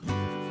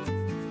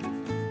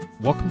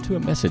Welcome to a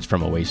message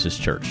from Oasis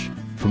Church.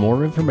 For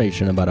more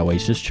information about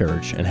Oasis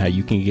Church and how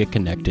you can get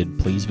connected,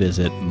 please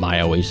visit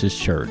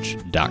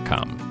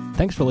myoasischurch.com.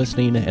 Thanks for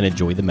listening and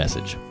enjoy the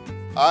message.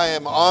 I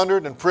am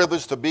honored and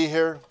privileged to be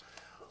here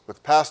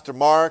with Pastor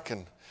Mark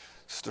and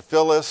Sister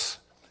Phyllis,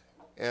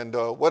 and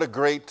what a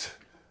great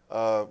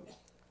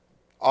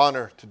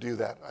honor to do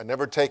that. I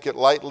never take it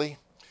lightly.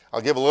 I'll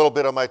give a little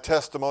bit of my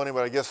testimony,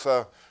 but I guess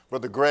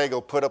Brother Greg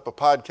will put up a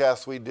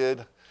podcast we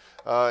did,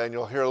 and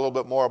you'll hear a little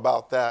bit more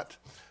about that.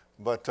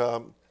 But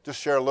just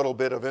share a little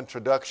bit of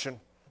introduction.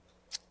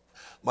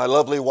 My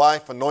lovely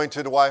wife,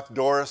 anointed wife,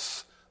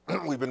 Doris,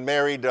 we've been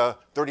married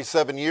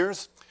 37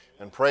 years,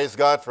 and praise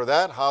God for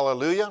that.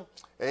 Hallelujah.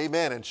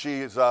 Amen. And she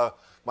is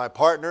my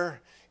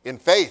partner in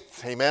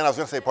faith. Amen. I was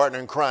going to say partner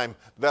in crime.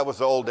 That was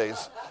the old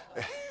days.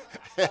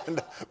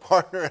 And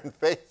partner in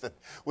faith. And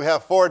we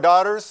have 4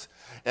 daughters,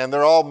 and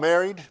they're all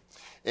married.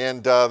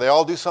 And they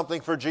all do something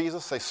for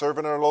Jesus. They serve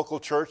in our local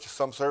church.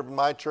 Some serve in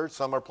my church.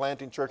 Some are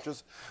planting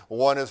churches.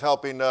 One is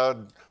helping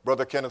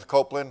Brother Kenneth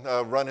Copeland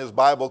run his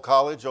Bible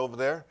college over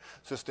there,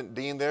 assistant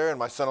dean there. And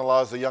my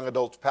son-in-law is a young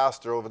adult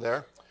pastor over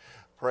there.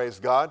 Praise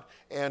God.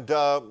 And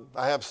I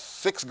have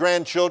 6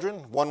 grandchildren.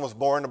 One was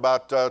born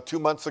about 2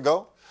 months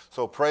ago.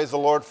 So praise the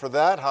Lord for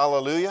that.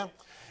 Hallelujah.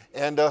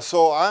 And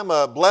so I'm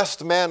a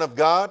blessed man of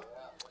God.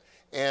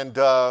 And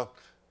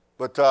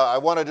but I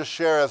want to just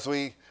share as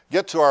we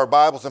get to our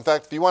Bibles. In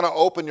fact, if you want to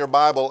open your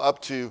Bible up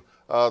to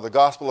the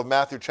Gospel of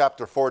Matthew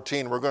chapter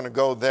 14, we're going to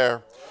go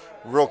there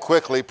real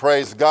quickly.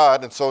 Praise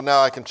God. And so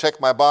now I can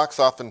check my box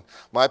off, and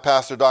my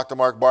pastor, Dr.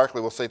 Mark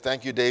Barkley, will say,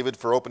 "Thank you, David,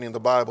 for opening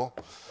the Bible."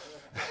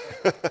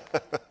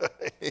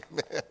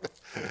 Amen.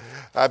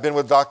 I've been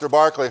with Dr.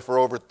 Barkley for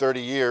over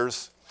 30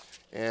 years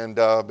and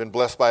been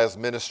blessed by his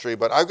ministry.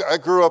 But I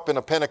grew up in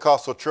a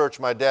Pentecostal church.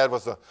 My dad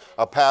was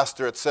a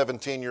pastor at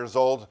 17 years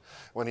old.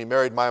 When he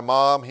married my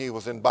mom, he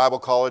was in Bible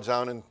college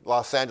down in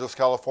Los Angeles,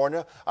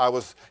 California.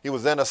 He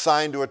was then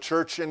assigned to a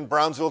church in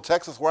Brownsville,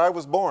 Texas, where I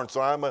was born. So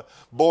I'm a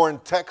born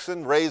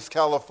Texan, raised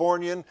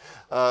Californian.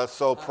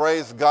 So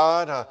praise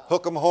God,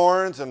 hook 'em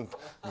horns, and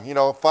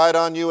fight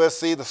on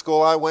USC, the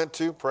school I went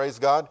to. Praise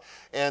God.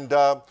 And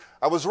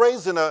I was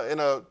raised in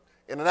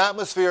an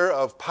atmosphere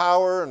of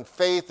power and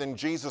faith in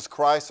Jesus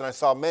Christ, and I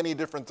saw many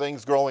different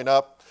things growing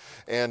up.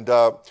 And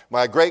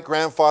my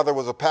great-grandfather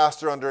was a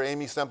pastor under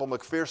Amy Semple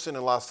McPherson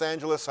in Los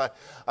Angeles. I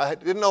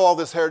didn't know all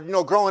this heritage.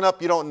 Growing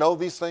up, you don't know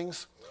these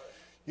things.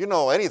 You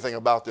know anything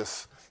about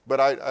this. But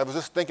I was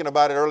just thinking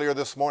about it earlier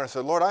this morning. I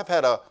said, Lord, I've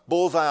had a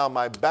bullseye on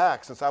my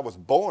back since I was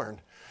born,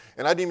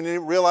 and I didn't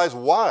even realize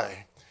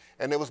why.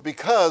 And it was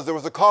because there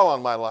was a call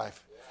on my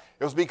life.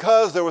 It was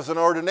because there was an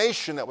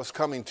ordination that was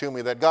coming to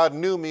me, that God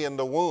knew me in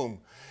the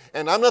womb.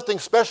 And I'm nothing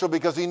special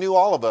because he knew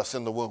all of us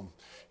in the womb.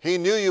 He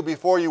knew you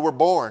before you were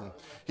born.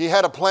 He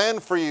had a plan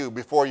for you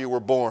before you were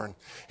born.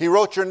 He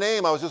wrote your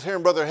name. I was just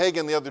hearing Brother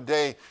Hagin the other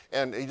day,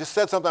 and he just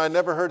said something I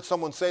never heard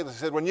someone say. He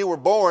said, when you were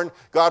born,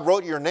 God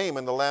wrote your name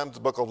in the Lamb's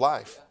Book of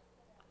Life.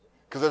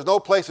 Because there's no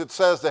place it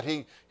says that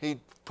he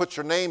put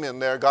your name in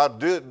there. God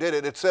did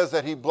it. It says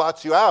that he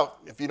blots you out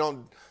if you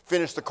don't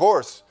finish the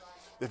course,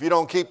 if you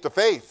don't keep the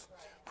faith.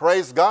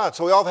 Praise God.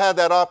 So we all had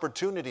that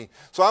opportunity.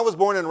 So I was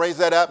born and raised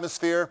that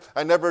atmosphere.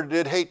 I never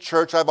did hate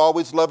church. I've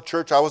always loved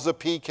church. I was a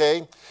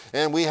PK,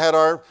 and we had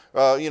our,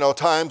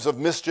 times of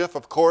mischief,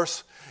 of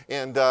course.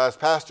 And as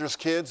pastors'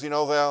 kids, they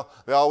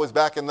always,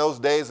 back in those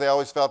days, they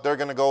always felt they're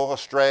going to go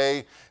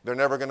astray. They're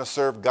never going to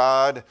serve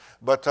God.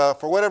 But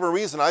for whatever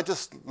reason, I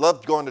just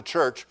loved going to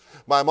church.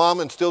 My mom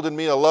instilled in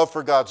me a love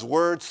for God's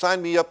Word,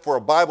 signed me up for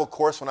a Bible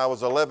course when I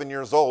was 11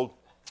 years old.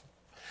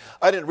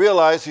 I didn't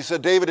realize, he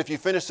said, David, if you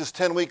finish this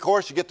 10-week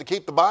course, you get to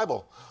keep the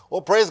Bible.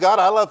 Well, praise God,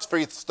 I love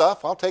free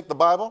stuff. I'll take the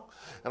Bible.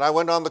 And I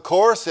went on the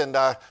course, and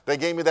they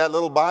gave me that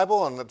little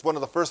Bible, and it's one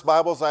of the first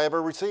Bibles I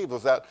ever received.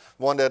 Was that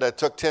one that it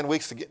took 10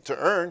 weeks to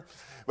earn.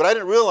 But I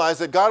didn't realize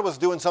that God was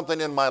doing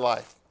something in my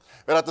life.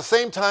 But at the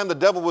same time, the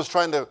devil was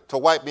trying to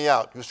wipe me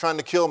out. He was trying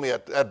to kill me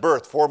at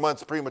birth, 4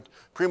 months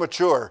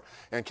premature,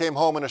 and came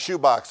home in a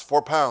shoebox,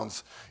 4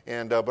 pounds.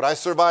 But I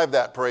survived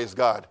that, praise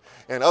God.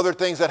 And other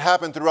things that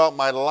happened throughout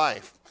my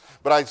life.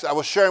 But I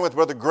was sharing with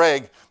Brother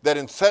Greg that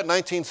in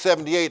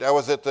 1978, I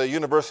was at the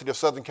University of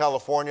Southern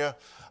California.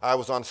 I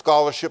was on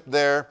scholarship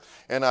there,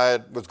 and I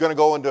was going to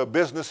go into a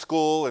business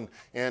school.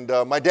 And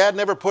my dad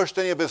never pushed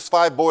any of his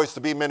 5 boys to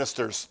be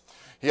ministers.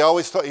 He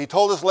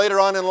told us later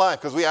on in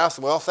life, because we asked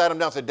him, we all sat him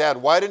down and said, Dad,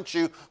 why didn't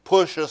you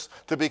push us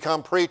to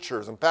become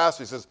preachers and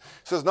pastors? He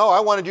says, no, I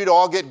wanted you to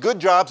all get good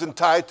jobs and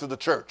tithe to the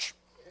church.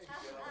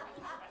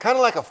 Kind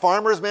of like a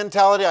farmer's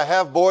mentality. I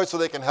have boys so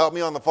they can help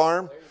me on the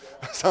farm,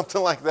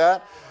 something like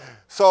that.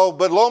 So,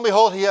 but lo and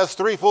behold, he has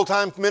 3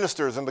 full-time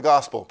ministers in the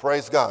gospel.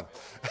 Praise God.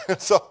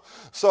 So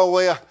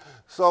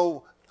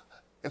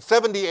in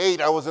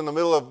 78, I was in the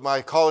middle of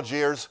my college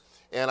years,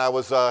 and I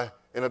was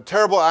in a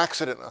terrible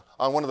accident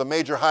on one of the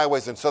major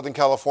highways in Southern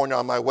California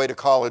on my way to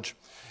college.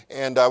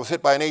 And I was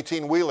hit by an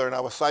 18-wheeler, and I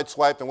was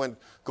sideswiped and went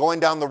going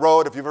down the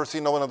road. If you've ever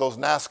seen one of those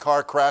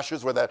NASCAR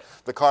crashes where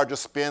the car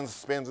just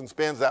spins,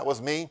 that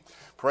was me.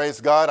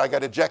 Praise God. I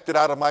got ejected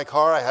out of my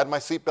car. I had my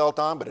seatbelt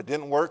on, but it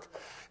didn't work.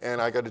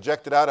 And I got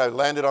ejected out. I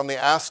landed on the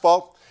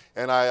asphalt.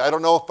 And I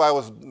don't know if I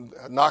was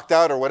knocked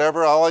out or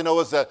whatever. All I know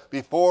is that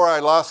before I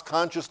lost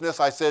consciousness,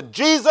 I said,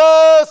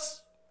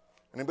 Jesus!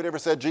 Anybody ever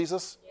said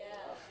Jesus?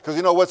 Because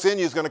you know what's in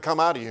you is going to come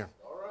out of you.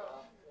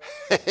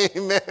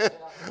 Amen.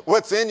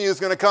 What's in you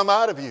is going to come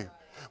out of you.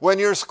 When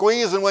you're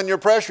squeezed and when you're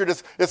pressured,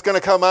 it's going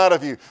to come out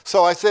of you.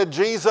 So I said,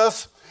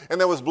 Jesus, and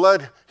there was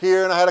blood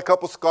here, and I had a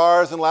couple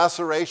scars and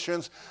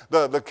lacerations.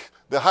 The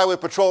highway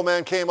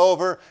patrolman came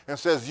over and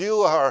says,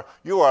 you are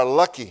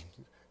lucky.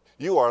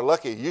 You are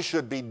lucky. You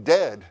should be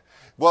dead.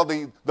 Well,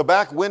 the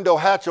back window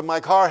hatch of my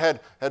car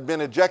had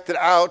been ejected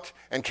out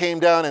and came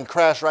down and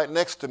crashed right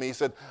next to me. He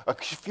said, a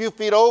few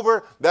feet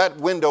over, that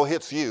window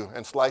hits you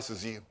and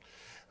slices you.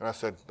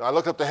 And I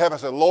looked up to heaven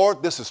and said,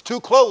 Lord, this is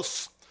too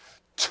close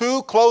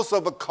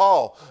of a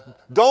call.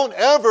 Don't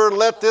ever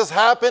let this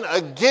happen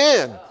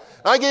again.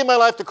 I gave my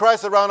life to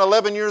Christ around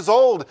 11 years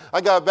old. I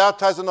got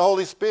baptized in the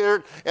Holy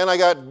Spirit, and I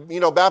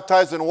got,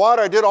 baptized in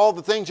water. I did all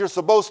the things you're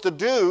supposed to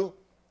do.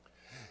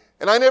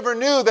 And I never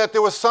knew that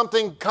there was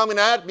something coming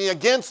at me,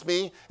 against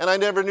me, and I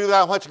never knew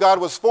how much God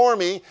was for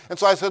me. And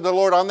so I said to the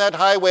Lord, on that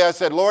highway, I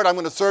said, Lord, I'm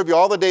going to serve you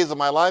all the days of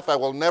my life. I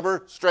will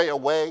never stray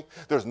away.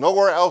 There's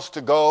nowhere else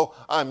to go.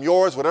 I'm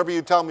yours. Whatever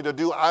you tell me to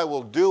do, I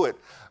will do it.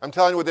 I'm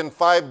telling you, within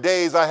 5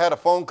 days, I had a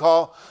phone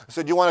call. I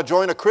said, you want to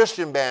join a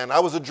Christian band? I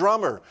was a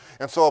drummer.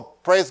 And so,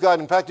 praise God.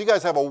 In fact, you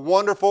guys have a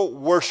wonderful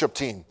worship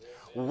team.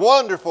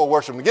 Wonderful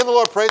worship team. Give the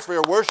Lord praise for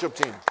your worship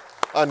team.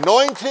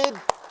 Anointed,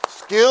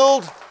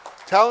 skilled,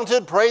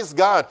 talented, praise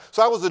God.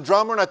 So I was a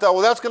drummer, and I thought,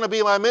 well, that's going to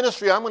be my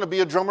ministry. I'm going to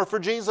be a drummer for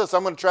Jesus.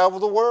 I'm going to travel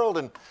the world.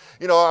 And,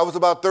 I was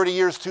about 30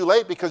 years too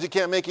late because you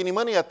can't make any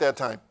money at that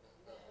time.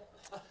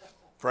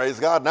 Praise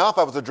God. Now, if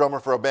I was a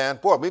drummer for a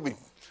band, boy, we'd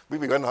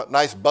be getting a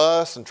nice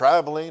bus and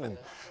traveling and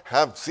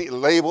have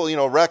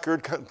label,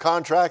 record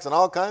contracts and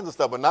all kinds of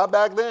stuff. But not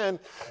back then.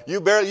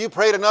 You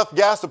paid enough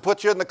gas to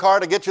put you in the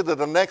car to get you to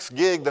the next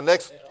gig, the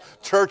next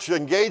church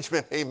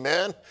engagement.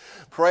 Amen.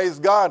 Praise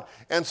God.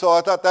 And so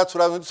I thought that's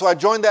what I was. So I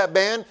joined that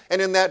band, and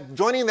in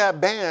joining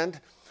that band,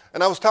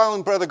 and I was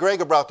telling Brother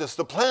Greg about this,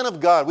 the plan of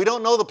God. We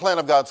don't know the plan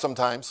of God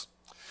sometimes,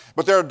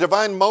 but there are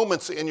divine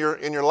moments in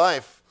your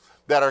life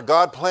that are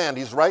God planned.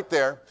 He's right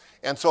there.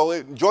 And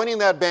so joining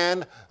that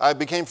band, I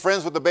became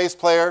friends with the bass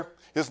player.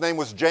 His name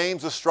was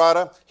James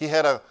Estrada. He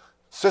had a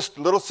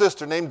little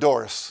sister named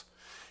Doris,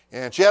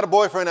 and she had a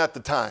boyfriend at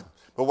the time.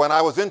 But when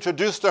I was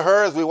introduced to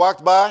her as we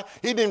walked by,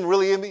 he didn't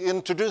really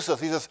introduce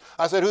us.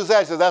 I said, who's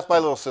that? He said, that's my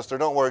little sister.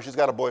 Don't worry, she's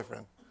got a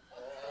boyfriend.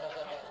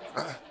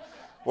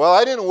 Well,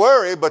 I didn't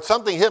worry, but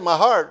something hit my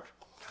heart.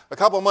 A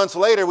couple months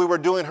later, we were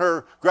doing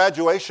her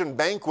graduation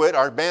banquet.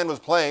 Our band was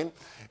playing,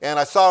 and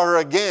I saw her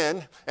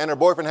again, and her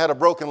boyfriend had a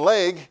broken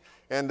leg,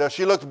 and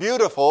she looked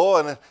beautiful,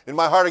 and in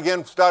my heart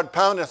again started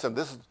pounding. I said,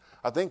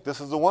 I think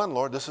this is the one,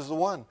 Lord. This is the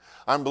one.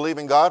 I'm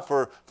believing God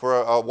for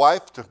a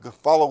wife to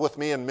follow with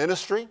me in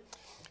ministry.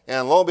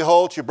 And lo and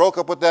behold, she broke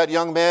up with that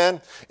young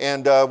man,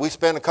 and we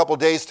spent a couple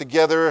days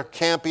together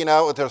camping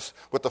out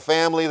with the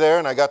family there,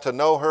 and I got to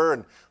know her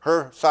and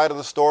her side of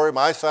the story,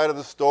 my side of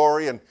the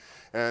story,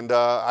 and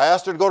I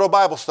asked her to go to a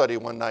Bible study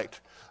one night.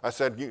 I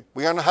said,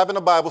 we are having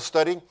a Bible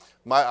study.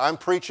 I'm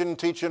preaching and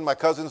teaching, my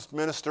cousin's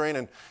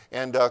ministering,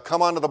 and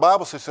come on to the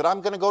Bible study. She said, I'm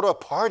going to go to a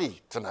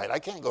party tonight. I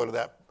can't go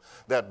to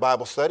that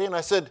Bible study. And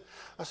I said,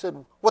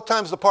 what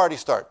time's the party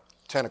start?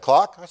 10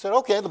 o'clock. I said,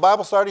 okay, the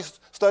Bible study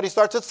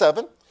starts at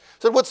 7.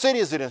 I said, what city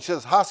is it in? She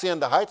says,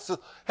 Hacienda Heights. I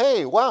said,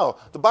 hey, wow,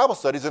 the Bible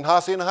study's in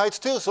Hacienda Heights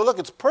too. So look,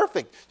 it's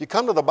perfect. You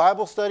come to the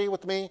Bible study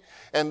with me,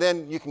 and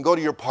then you can go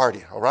to your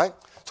party, all right?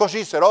 So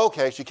she said,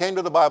 okay. She came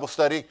to the Bible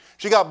study.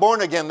 She got born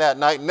again that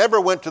night,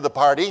 never went to the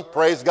party.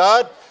 Praise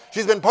God.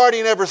 She's been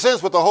partying ever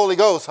since with the Holy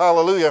Ghost.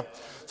 Hallelujah.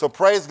 So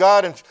praise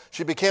God. And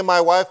she became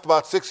my wife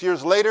about 6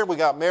 years later. We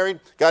got married,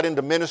 got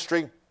into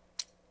ministry,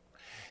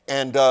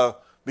 and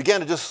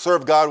began to just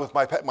serve God with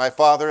my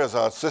father as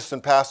an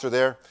assistant pastor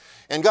there.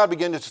 And God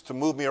began to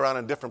move me around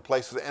in different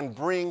places and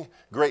bring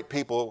great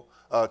people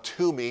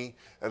to me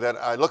that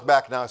I look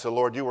back now and say,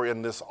 Lord, you were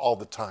in this all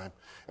the time.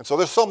 And so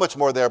there's so much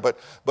more there, but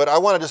I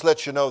want to just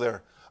let you know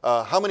there.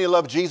 How many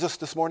love Jesus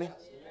this morning?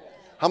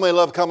 How many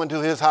love coming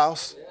to his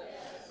house?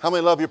 How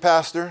many love your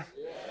pastor?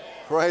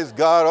 Praise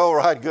God. All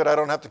right, good. I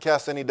don't have to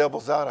cast any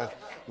devils out.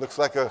 Looks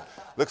like a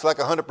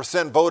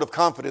 100% vote of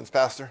confidence,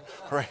 Pastor.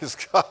 Praise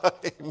God.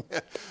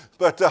 Amen.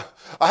 But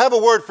I have a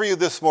word for you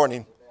this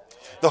morning.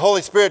 The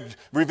Holy Spirit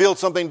revealed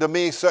something to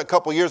me a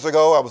couple years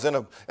ago. I was in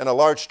a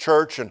large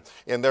church and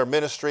in their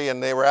ministry,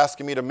 and they were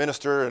asking me to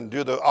minister and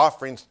do the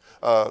offerings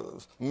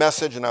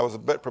message, and I was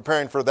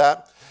preparing for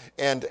that.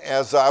 And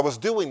as I was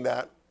doing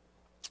that,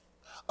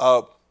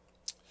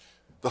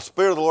 the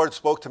Spirit of the Lord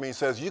spoke to me and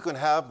says, you can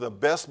have the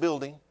best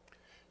building,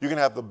 you can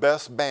have the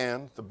best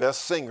band, the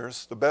best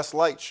singers, the best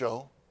light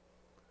show.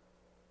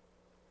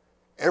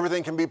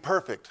 Everything can be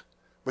perfect,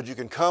 but you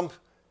can come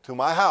to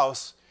my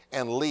house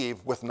and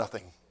leave with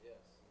nothing.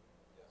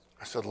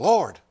 I said,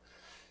 Lord,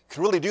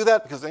 can you really do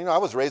that? Because, I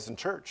was raised in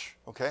church.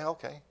 Okay.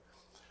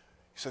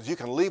 He He says, you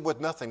can leave with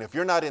nothing. If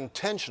you're not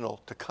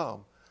intentional to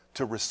come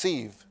to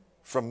receive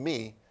from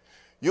me,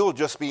 you'll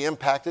just be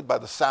impacted by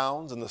the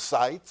sounds and the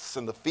sights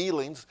and the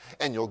feelings,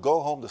 and you'll go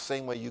home the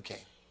same way you came.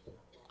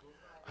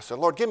 I said,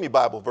 Lord, give me a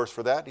Bible verse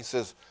for that. He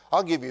says,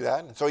 I'll give you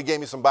that. And so he gave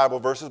me some Bible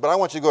verses, but I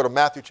want you to go to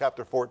Matthew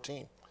chapter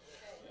 14.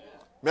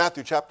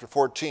 Matthew chapter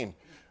 14,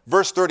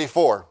 verse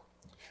 34.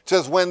 It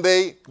says, when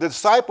the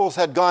disciples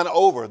had gone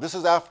over, this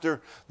is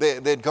after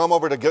they'd come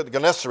over to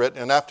Gennesaret,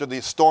 and after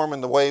the storm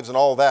and the waves and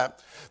all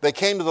that, they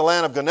came to the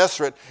land of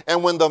Gennesaret,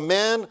 and when the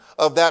men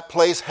of that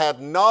place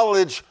had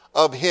knowledge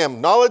of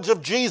him, knowledge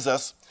of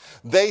Jesus,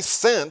 they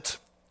sent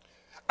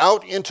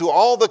out into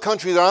all the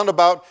country round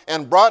about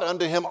and brought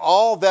unto him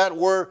all that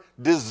were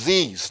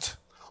diseased.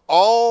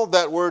 All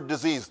that were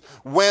diseased.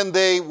 When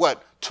they,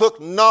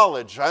 took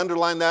knowledge, I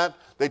underline that,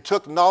 they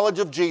took knowledge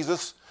of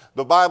Jesus.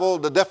 The Bible,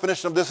 the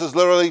definition of this is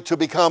literally to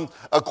become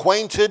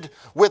acquainted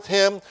with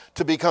him,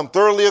 to become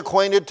thoroughly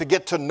acquainted, to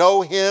get to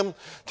know him,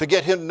 to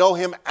get him know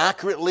him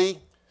accurately.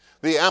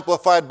 The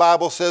Amplified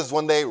Bible says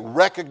when they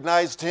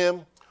recognized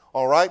him,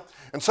 all right?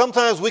 And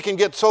sometimes we can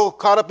get so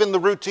caught up in the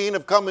routine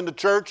of coming to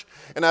church.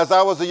 And as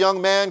I was a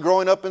young man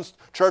growing up in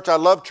church, I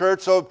loved church,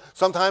 so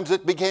sometimes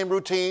it became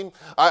routine.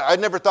 I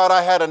never thought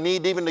I had a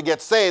need even to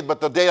get saved,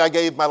 but the day I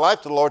gave my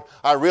life to the Lord,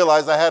 I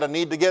realized I had a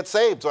need to get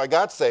saved, so I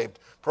got saved.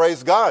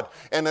 Praise God.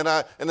 And then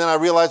I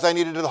realized I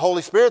needed the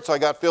Holy Spirit, so I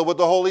got filled with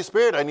the Holy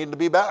Spirit. I needed to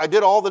be back. I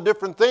did all the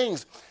different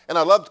things, and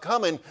I loved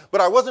coming,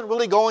 but I wasn't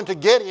really going to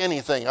get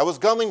anything. I was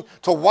coming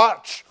to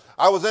watch.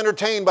 I was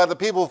entertained by the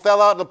people who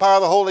fell out in the power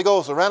of the Holy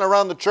Ghost and ran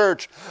around the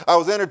church. I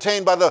was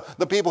entertained by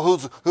the people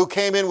who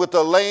came in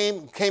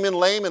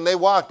lame, and they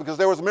walked because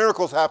there was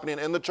miracles happening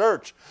in the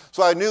church.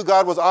 So I knew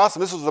God was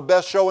awesome. This was the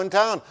best show in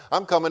town.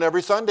 I'm coming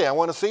every Sunday. I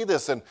want to see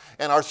this. And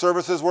our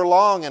services were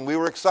long, and we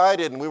were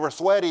excited, and we were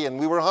sweaty, and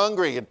we were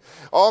hungry, and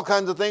all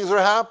kinds of things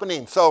were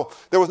happening. So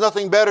there was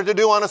nothing better to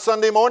do on a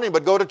Sunday morning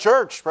but go to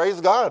church.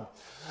 Praise God.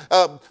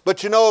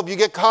 But if you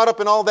get caught up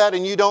in all that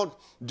and you don't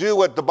do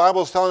what the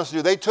Bible is telling us to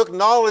do, they took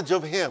knowledge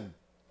of him.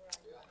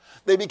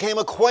 They became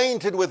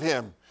acquainted with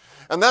him.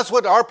 And that's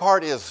what our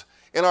part is.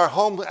 In our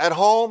home, at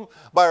home,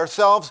 by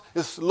ourselves,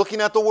 is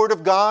looking at the Word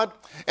of God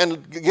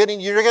and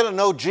you're going to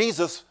know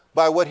Jesus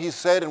by what he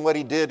said and what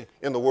he did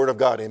in the Word of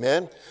God.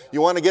 Amen?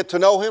 You want to get to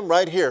know him?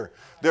 Right here.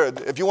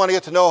 If you want to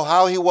get to know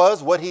how he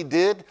was, what he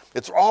did,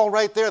 it's all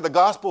right there, the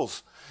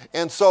Gospels.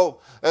 And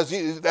so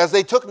as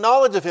they took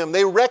knowledge of him,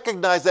 they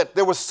recognized that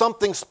there was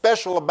something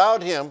special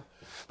about him.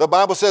 The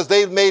Bible says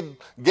they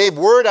gave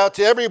word out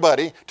to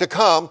everybody to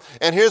come.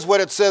 And here's what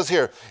it says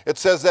here. It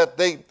says that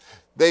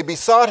they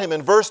besought him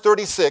in verse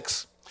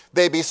 36.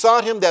 They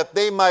besought him that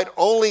they might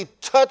only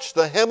touch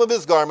the hem of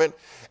his garment,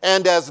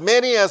 and as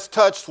many as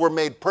touched were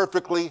made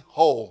perfectly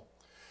whole.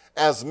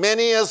 As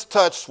many as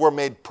touched were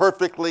made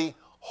perfectly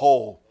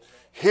whole.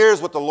 Here's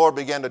what the Lord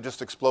began to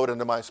just explode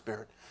into my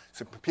spirit.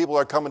 See, people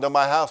are coming to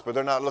my house, but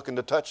they're not looking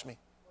to touch me.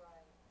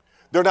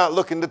 They're not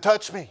looking to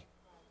touch me.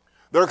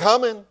 They're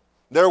coming.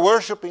 They're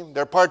worshiping,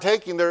 they're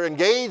partaking, they're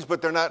engaged,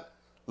 but they're not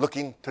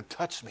looking to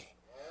touch me.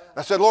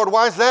 I said, Lord,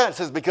 why is that? He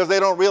says, because they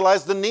don't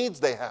realize the needs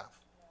they have.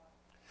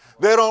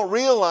 They don't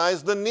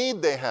realize the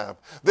need they have.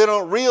 They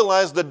don't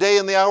realize the day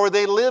and the hour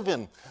they live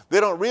in.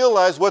 They don't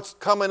realize what's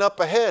coming up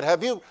ahead.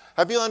 Have you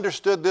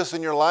understood this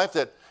in your life,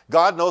 that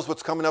God knows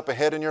what's coming up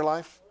ahead in your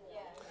life?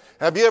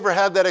 Have you ever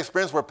had that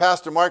experience where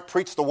Pastor Mark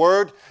preached the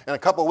word, and a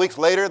couple of weeks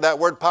later that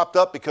word popped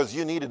up because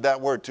you needed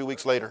that word 2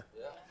 weeks later?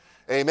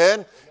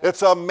 Amen.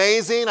 It's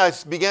amazing. I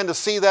began to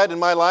see that in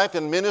my life,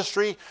 in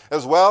ministry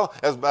as well,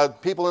 as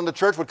people in the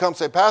church would come and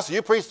say, Pastor,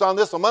 you preached on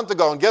this a month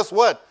ago, and guess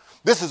what?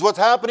 This is what's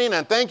happening,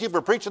 and thank you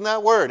for preaching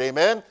that word.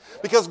 Amen.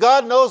 Because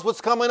God knows what's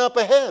coming up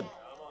ahead.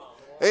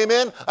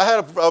 Amen. I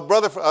had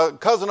a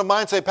cousin of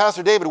mine say,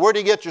 Pastor David, where do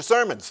you get your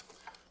sermons?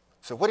 I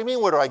said, what do you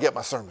mean, where do I get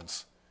my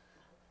sermons?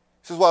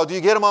 He says, well, do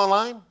you get them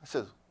online? I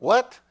said,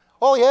 what?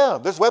 Oh, yeah,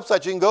 there's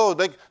websites you can go.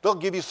 They'll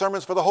give you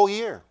sermons for the whole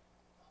year.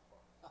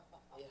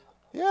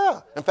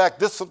 Yeah. In fact,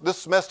 this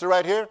semester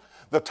right here,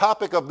 the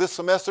topic of this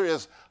semester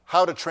is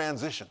how to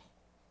transition.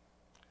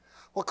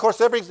 Well, of course,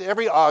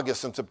 every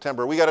August and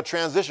September, we got to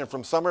transition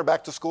from summer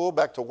back to school,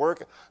 back to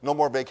work, no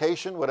more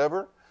vacation,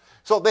 whatever.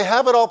 So they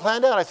have it all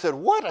planned out. I said,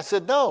 what? I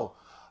said, no.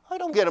 I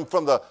don't get them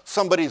from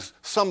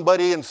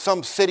somebody in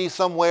some city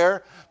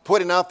somewhere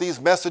putting out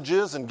these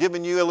messages and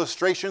giving you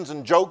illustrations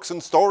and jokes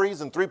and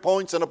stories and 3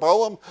 points and a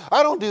poem.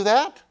 I don't do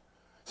that.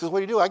 He says, what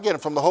do you do? I get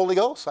it from the Holy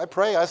Ghost. I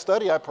pray, I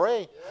study, I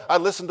pray. I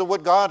listen to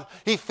what God,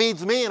 he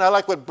feeds me. And I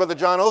like what Pastor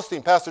John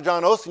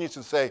Osteen used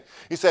to say.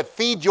 He said,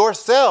 feed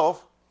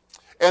yourself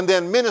and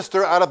then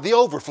minister out of the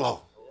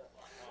overflow.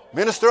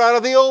 Minister out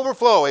of the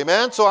overflow,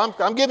 amen? So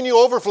I'm giving you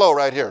overflow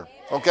right here,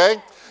 okay?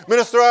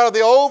 Minister out of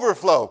the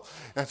overflow.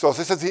 And so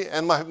he says,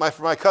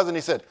 my cousin,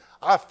 he said,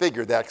 I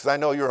figured that because I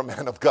know you're a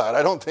man of God.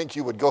 I don't think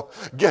you would go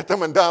get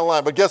them and down the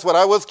line. But guess what?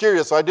 I was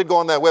curious, so I did go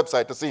on that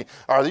website to see,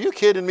 are you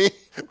kidding me?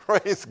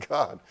 Praise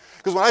God.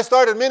 Because when I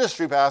started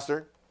ministry,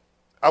 Pastor,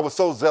 I was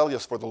so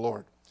zealous for the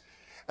Lord.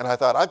 And I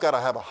thought, I've got to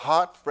have a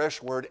hot,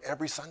 fresh word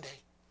every Sunday.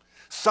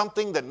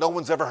 Something that no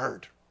one's ever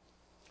heard.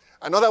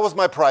 I know that was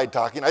my pride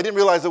talking. I didn't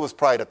realize it was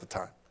pride at the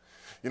time.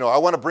 I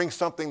want to bring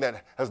something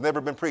that has never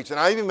been preached. And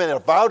I even made a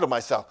vow to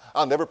myself,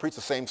 I'll never preach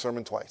the same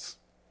sermon twice.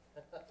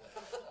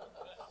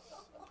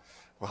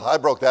 Well, I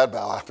broke that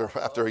vow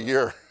after a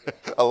year,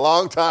 a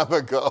long time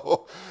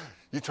ago.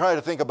 You try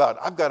to think about,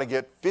 I've got to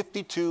get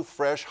 52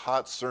 fresh,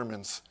 hot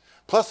sermons,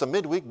 plus a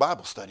midweek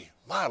Bible study.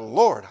 My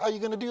Lord, how are you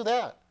going to do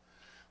that?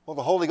 Well,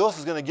 the Holy Ghost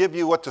is going to give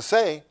you what to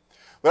say.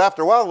 But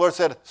after a while, the Lord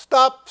said,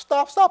 stop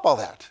all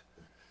that.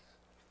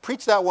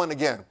 Preach that one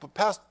again.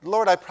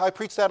 Lord, I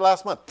preached that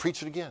last month.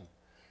 Preach it again.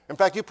 In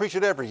fact, you preach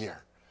it every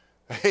year.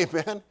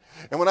 Amen?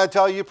 And when I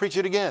tell you, preach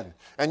it again.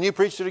 And you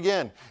preach it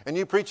again. And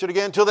you preach it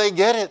again until they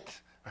get it.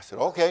 I said,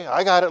 okay,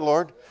 I got it,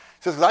 Lord. He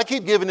says, I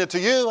keep giving it to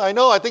you. I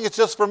know, I think it's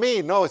just for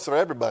me. No, it's for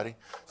everybody.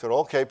 I said,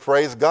 okay,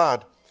 praise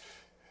God.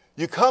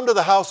 You come to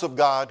the house of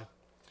God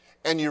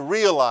and you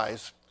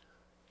realize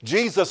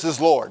Jesus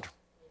is Lord.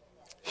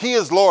 He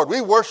is Lord.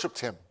 We worshiped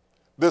him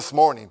this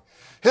morning.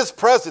 His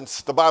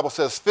presence, the Bible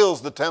says,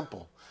 fills the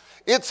temple.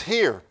 It's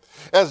here.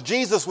 As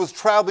Jesus was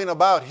traveling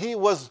about, he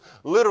was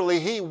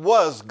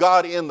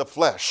God in the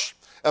flesh.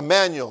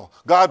 Emmanuel,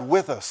 God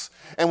with us.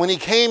 And when he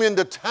came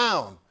into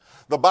town,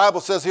 the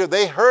Bible says here,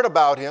 they heard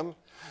about him,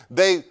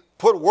 they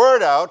put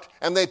word out,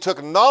 and they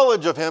took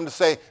knowledge of him to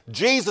say,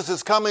 Jesus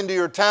is coming to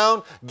your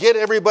town, get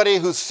everybody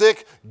who's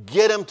sick,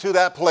 get him to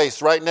that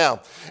place right now.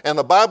 And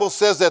the Bible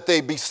says that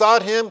they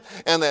besought him,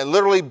 and they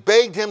literally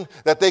begged him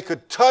that they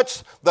could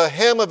touch the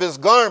hem of his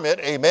garment,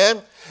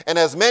 amen, and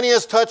as many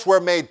as touched were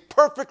made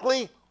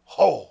perfectly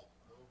whole.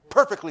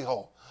 Perfectly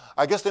whole.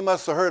 I guess they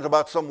must have heard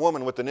about some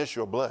woman with an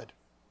issue of blood.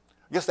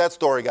 I guess that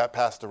story got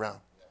passed around.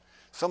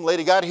 Some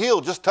lady got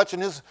healed just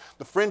touching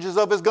the fringes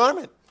of his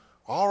garment.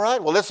 All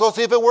right, well, let's go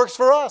see if it works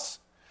for us.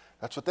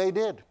 That's what they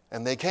did,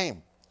 and they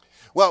came.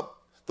 Well,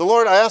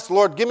 I asked the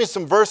Lord, give me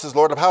some verses,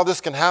 Lord, of how this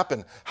can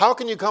happen. How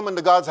can you come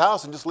into God's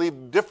house and just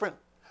leave different,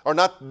 or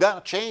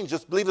not change,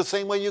 just leave the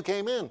same way you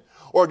came in?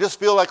 Or just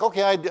feel like,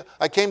 okay,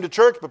 I came to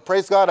church, but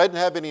praise God, I didn't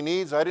have any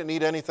needs, I didn't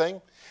need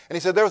anything. And he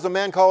said there was a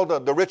man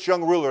called the rich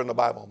young ruler in the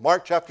Bible,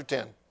 Mark chapter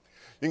 10. You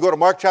can go to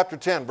Mark chapter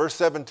 10, verse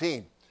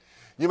 17.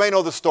 You may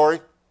know the story.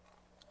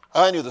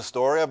 I knew the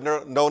story. I've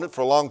known it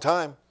for a long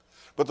time.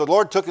 But the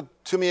Lord took it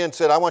to me and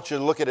said, I want you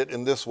to look at it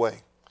in this way.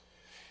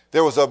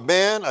 There was a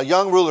man, a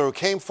young ruler, who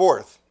came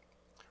forth,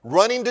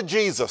 running to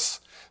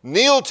Jesus,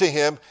 kneeled to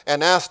him,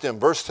 and asked him,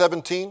 verse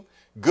 17,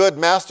 good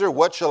master,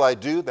 what shall I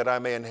do that I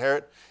may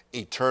inherit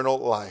eternal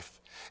life?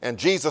 And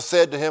Jesus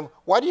said to him,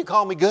 why do you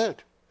call me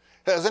good?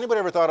 Has anybody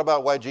ever thought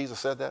about why Jesus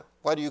said that?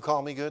 Why do you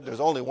call me good? There's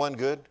only one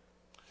good.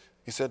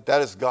 He said,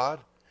 that is God.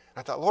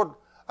 I thought, Lord,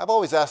 I've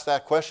always asked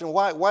that question.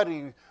 Why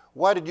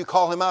did you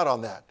call him out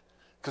on that?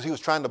 Because he was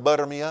trying to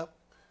butter me up.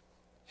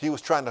 He was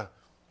trying to,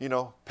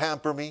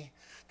 pamper me,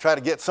 try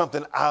to get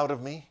something out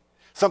of me,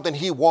 something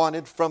he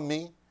wanted from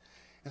me.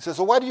 And says,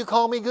 so why do you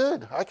call me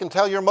good? I can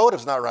tell your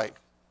motive's not right.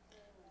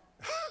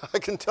 I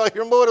can tell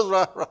your motive's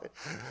not right.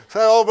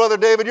 Say, oh, Brother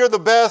David, you're the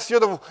best.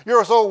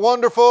 You're so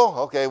wonderful.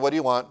 Okay, what do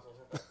you want?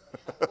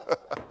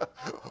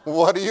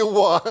 What do you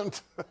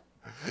want?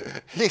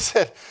 He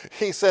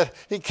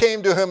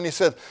came to him and he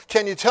said,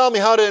 can you tell me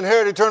how to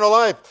inherit eternal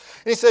life?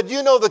 And he said,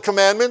 you know the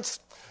commandments.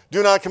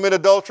 Do not commit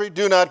adultery,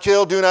 do not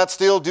kill, do not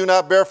steal, do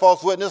not bear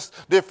false witness,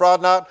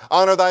 defraud not,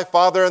 honor thy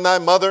father and thy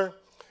mother.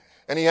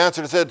 And he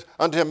answered and said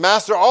unto him,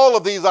 Master, all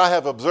of these I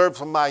have observed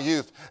from my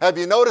youth. Have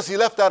you noticed he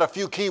left out a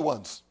few key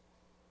ones?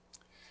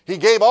 He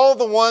gave all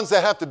the ones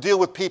that have to deal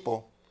with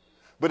people,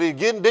 but he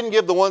didn't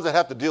give the ones that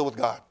have to deal with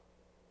God.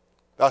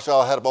 Thou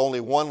shalt have only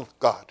one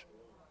God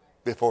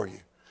before you.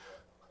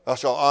 Thou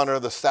shalt honor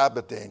the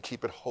Sabbath day and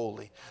keep it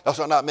holy. Thou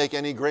shalt not make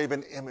any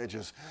graven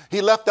images.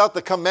 He left out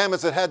the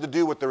commandments that had to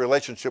do with the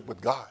relationship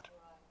with God.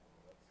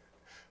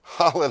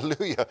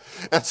 Hallelujah.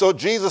 And so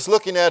Jesus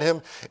looking at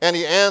him, and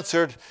he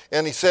answered,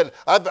 and he said,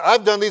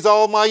 I've done these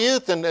all my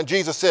youth. And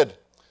Jesus said,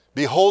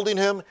 beholding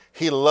him,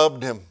 he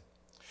loved him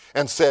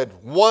and said,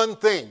 one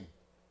thing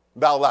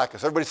thou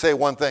lackest. Everybody say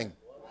one thing.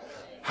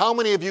 How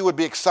many of you would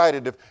be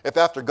excited if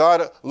after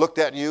God looked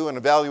at you and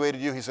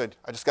evaluated you, he said,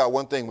 I just got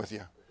one thing with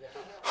you.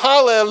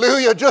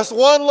 Hallelujah. Just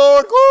one,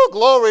 Lord. Woo,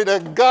 glory to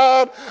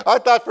God. I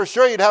thought for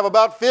sure you'd have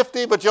about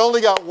 50, but you only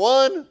got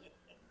one.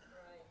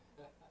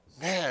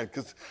 Man,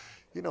 because,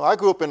 I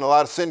grew up in a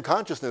lot of sin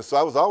consciousness, so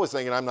I was always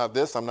thinking, I'm not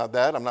this, I'm not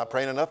that, I'm not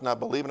praying enough, not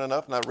believing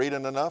enough, not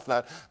reading enough,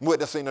 not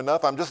witnessing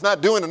enough. I'm just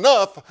not doing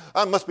enough.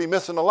 I must be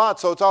missing a lot.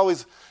 So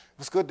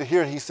it's good to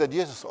hear. He said,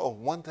 yes,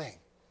 one thing.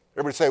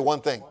 Everybody say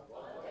one thing.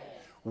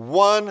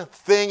 One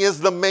thing is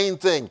the main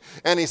thing.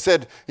 And he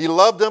said, he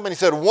loved them, and he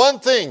said, one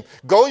thing,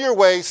 go your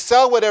way,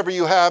 sell whatever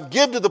you have,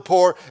 give to the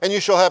poor, and you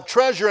shall have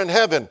treasure in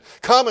heaven.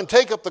 Come and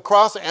take up the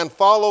cross and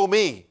follow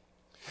me.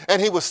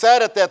 And he was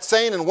sad at that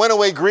saying and went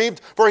away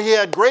grieved, for he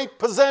had great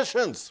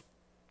possessions.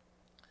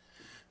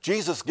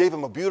 Jesus gave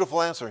him a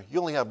beautiful answer. You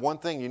only have one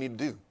thing you need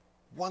to do.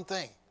 One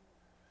thing.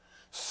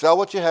 Sell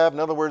what you have. In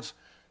other words,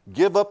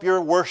 give up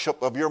your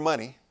worship of your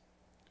money.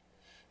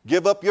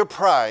 Give up your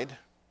pride.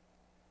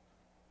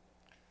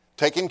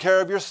 Taking care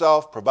of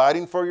yourself,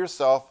 providing for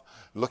yourself,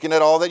 looking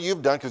at all that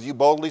you've done, because you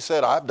boldly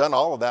said, I've done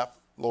all of that,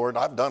 Lord.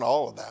 I've done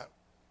all of that.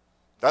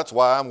 That's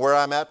why I'm where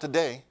I'm at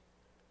today.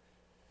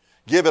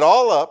 Give it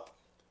all up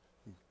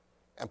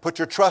and put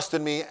your trust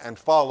in me and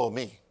follow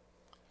me.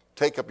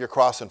 Take up your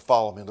cross and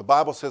follow me. The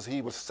Bible says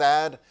he was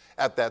sad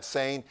at that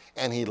saying,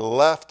 and he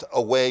left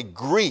away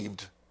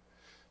grieved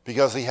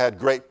because he had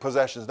great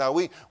possessions. Now,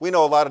 we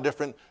know a lot of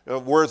different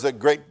words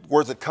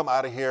that come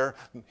out of here.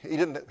 He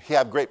didn't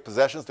have great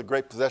possessions. The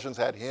great possessions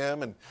had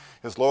him, and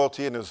his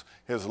loyalty and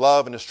his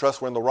love and his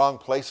trust were in the wrong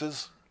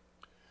places.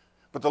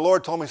 But the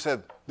Lord told me, he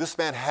said, this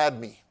man had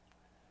me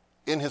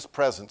in his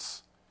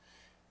presence.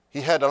 He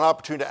had an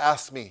opportunity to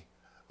ask me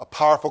a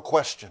powerful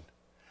question.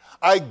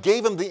 I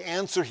gave him the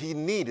answer he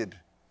needed,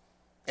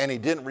 and he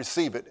didn't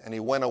receive it, and he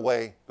went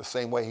away the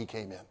same way he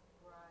came in.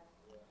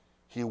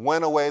 He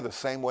went away the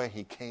same way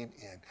he came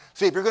in.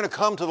 See, if you're going to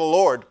come to the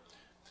Lord,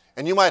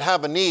 and you might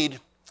have a need,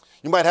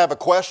 you might have a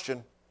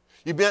question,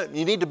 you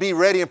need to be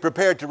ready and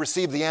prepared to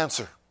receive the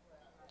answer.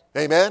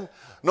 Amen?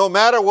 No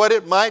matter what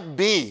it might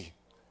be.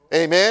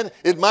 Amen?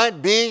 It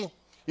might be,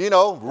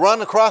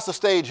 run across the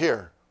stage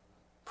here.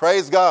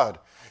 Praise God.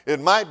 It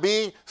might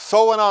be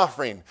sow an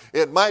offering.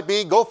 It might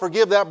be go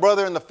forgive that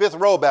brother in the 5th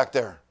row back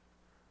there.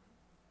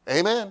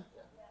 Amen.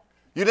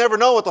 You never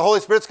know what the Holy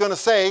Spirit's going to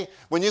say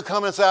when you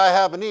come and say, I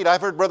have a need.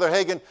 I've heard Brother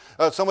Hagin,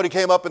 somebody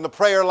came up in the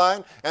prayer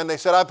line and they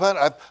said,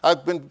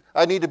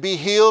 I need to be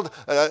healed.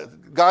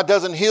 God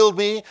doesn't heal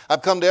me.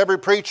 I've come to every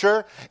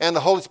preacher. And the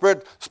Holy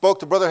Spirit spoke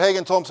to Brother Hagin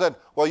and told him, said,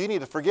 well, you need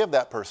to forgive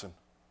that person.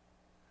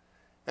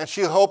 And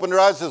she opened her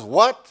eyes and says,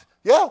 what?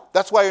 Yeah,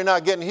 that's why you're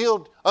not getting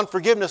healed.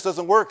 Unforgiveness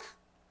doesn't work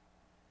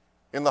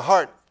in the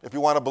heart if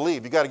you want to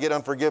believe. You got to get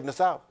unforgiveness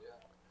out.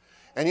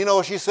 And you know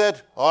what she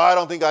said? Oh, I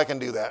don't think I can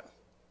do that.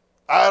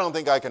 I don't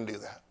think I can do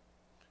that.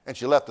 And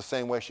she left the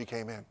same way she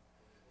came in.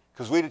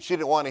 Because she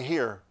didn't want to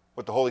hear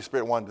what the Holy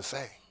Spirit wanted to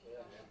say.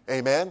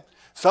 Amen?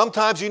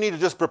 Sometimes you need to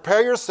just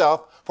prepare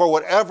yourself for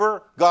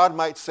whatever God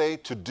might say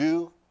to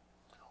do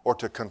or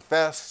to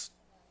confess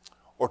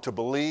or to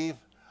believe.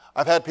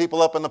 I've had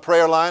people up in the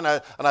prayer line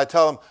and I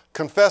tell them,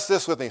 confess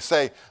this with me.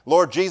 Say,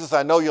 Lord Jesus,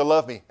 I know you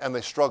love me. And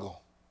they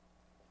struggle.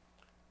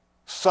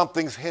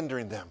 Something's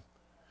hindering them.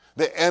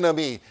 The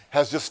enemy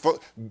has just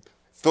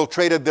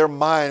filtrated their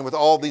mind with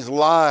all these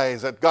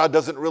lies that God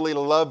doesn't really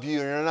love you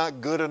and you're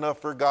not good enough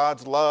for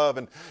God's love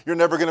and you're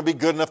never going to be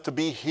good enough to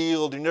be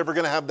healed. You're never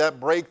going to have that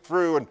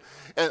breakthrough.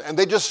 And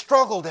they just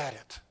struggled at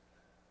it.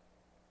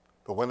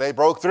 But when they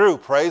broke through,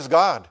 praise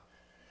God.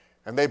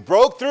 And they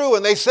broke through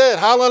and they said,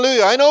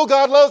 hallelujah, I know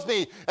God loves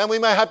me. And we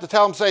might have to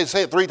tell them,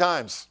 say it 3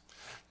 times.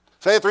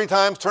 Say it 3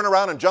 times, turn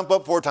around and jump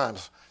up 4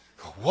 times.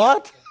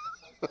 What?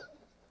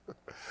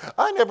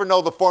 I never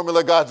know the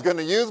formula God's going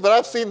to use, but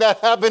I've seen that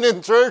happen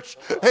in church.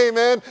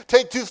 Amen.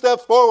 Take 2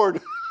 steps forward.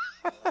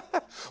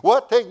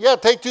 What?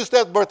 Take 2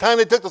 steps. By the time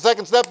they took the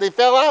 2nd step, they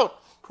fell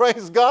out.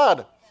 Praise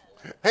God.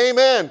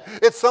 Amen.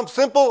 It's some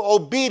simple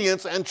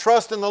obedience and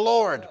trust in the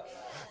Lord.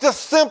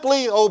 Just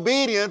simply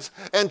obedience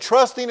and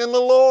trusting in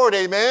the Lord.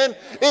 Amen.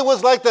 It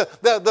was like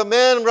the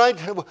man, right?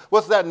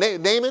 What's that,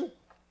 Naaman?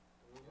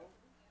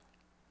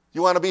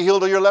 You want to be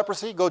healed of your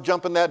leprosy? Go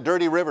jump in that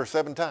dirty river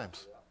 7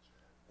 times.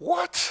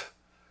 What?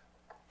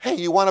 Hey,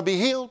 you want to be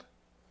healed?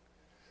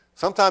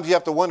 Sometimes you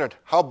have to wonder,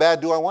 how bad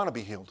do I want to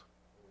be healed?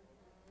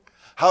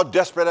 How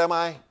desperate am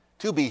I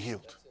to be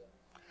healed?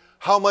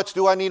 How much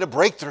do I need a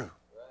breakthrough?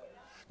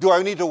 Do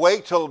I need to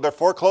wait till they're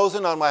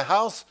foreclosing on my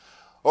house?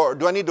 Or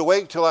do I need to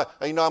wait till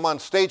I'm on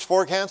stage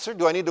 4 cancer?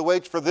 Do I need to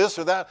wait for this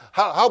or that?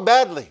 How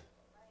badly?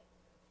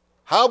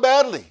 How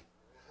badly?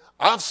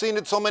 I've seen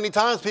it so many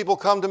times. People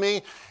come to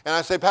me and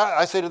I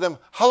say to them,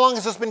 how long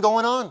has this been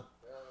going on?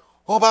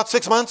 Oh, about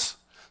 6 months.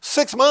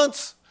 6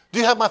 months. Do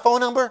you have my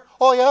phone number?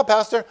 Oh, yeah,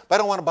 Pastor, but I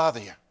don't want to bother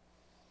you.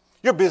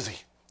 You're busy.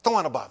 Don't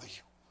want to bother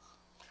you.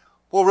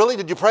 Well, really?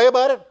 Did you pray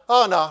about it?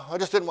 Oh, no, I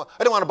didn't want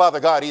to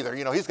bother God either.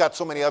 He's got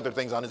so many other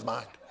things on his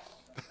mind.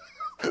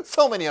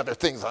 So many other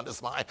things on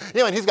his mind.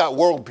 And he's got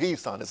world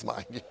peace on his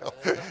mind.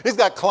 He's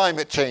got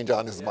climate change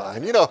on his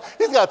mind.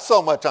 He's got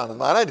so much on his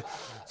mind.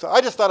 So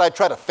I just thought I'd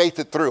try to faith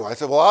it through. I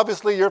said, well,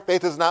 obviously your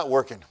faith is not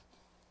working.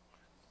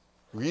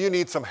 You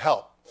need some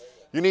help.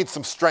 You need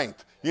some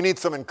strength. You need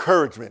some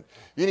encouragement.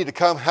 You need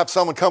to have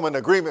someone come in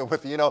agreement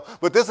with you,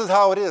 But this is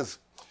how it is.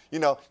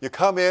 You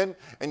come in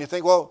and you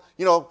think, well,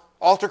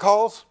 altar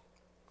calls.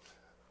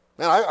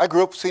 Man, I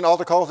grew up seeing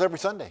altar calls every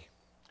Sunday.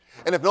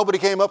 And if nobody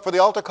came up for the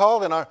altar call,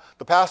 then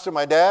the pastor,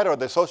 my dad, or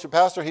the associate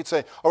pastor, he'd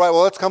say, all right,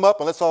 well, let's come up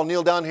and let's all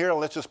kneel down here and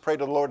let's just pray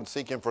to the Lord and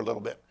seek him for a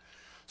little bit.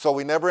 So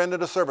we never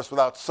ended a service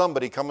without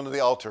somebody coming to the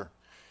altar,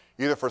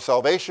 either for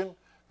salvation,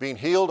 being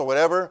healed or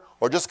whatever,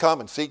 or just come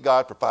and seek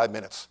God for 5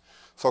 minutes.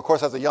 So, of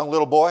course, as a young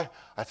little boy,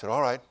 I said,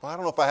 all right, well, I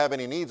don't know if I have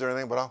any needs or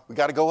anything, but we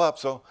got to go up.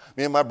 So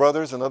me and my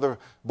brothers and other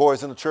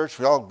boys in the church,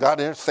 we all got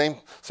in the same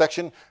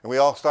section, and we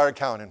all started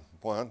counting.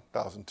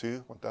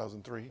 1,002,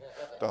 1,003,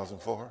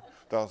 1,004,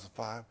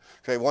 1,005.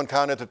 Okay, one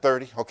counted to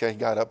 30. Okay, he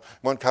got up.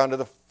 One counted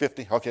to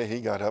 50. Okay, he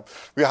got up.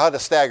 We had to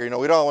stagger.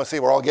 We don't want to see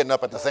we're all getting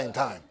up at the same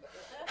time.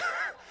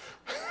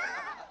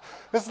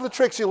 This is the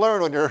tricks you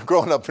learn when you're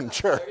growing up in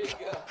church.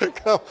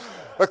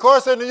 Of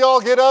course, then you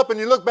all get up and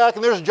you look back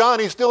and there's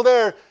Johnny still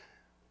there.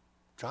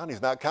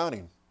 Johnny's not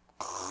counting.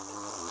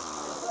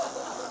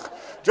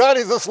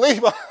 Johnny's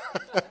asleep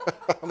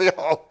on the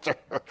altar.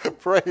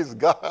 Praise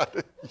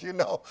God. You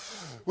know,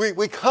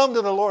 we come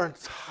to the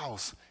Lord's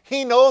house.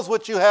 He knows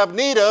what you have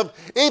need of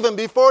even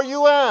before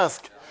you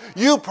ask.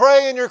 You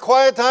pray in your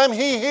quiet time,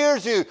 He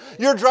hears you.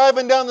 You're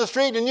driving down the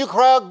street and you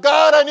cry out,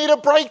 God, I need a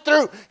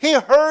breakthrough. He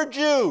heard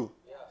you.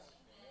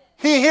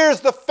 He hears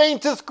the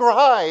faintest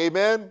cry,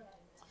 amen?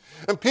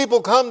 And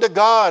people come to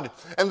God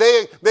and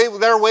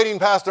they're waiting,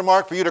 Pastor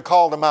Mark, for you to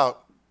call them out.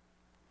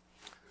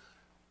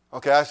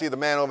 Okay, I see the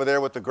man over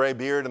there with the gray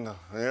beard and the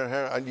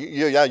hair.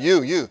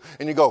 You.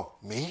 And you go,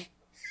 me?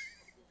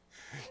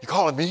 You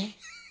calling me?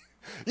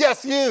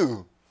 Yes,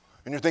 you.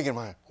 And you're thinking,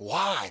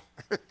 why?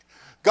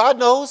 God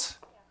knows.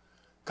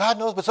 God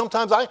knows. But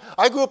sometimes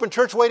I grew up in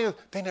church waiting.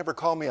 They never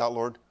call me out,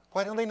 Lord.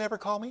 Why don't they never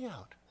call me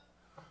out?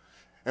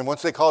 And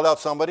once they called out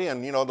somebody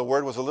and, the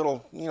word was a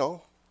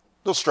little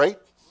straight,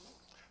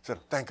 I said,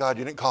 thank God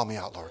you didn't call me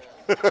out, Lord.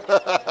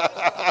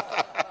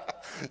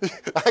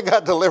 I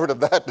got delivered of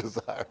that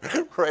desire.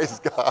 Praise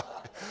God.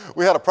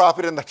 We had a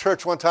prophet in the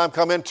church one time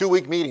come in,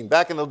 2-week meeting.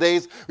 Back in the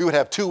days, we would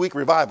have 2-week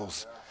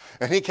revivals.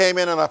 And he came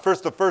in the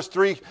first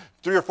 3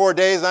 or 4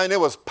 days, and it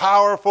was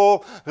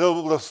powerful.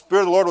 The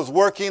Spirit of the Lord was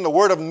working, the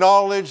word of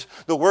knowledge,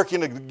 the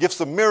working of gifts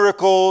of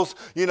miracles,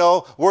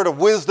 word of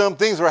wisdom.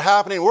 Things were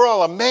happening. We're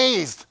all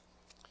amazed.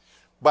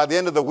 By the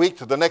end of the week,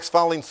 to the next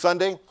following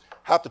Sunday,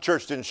 half the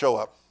church didn't show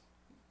up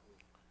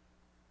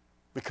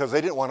because they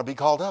didn't want to be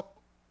called up.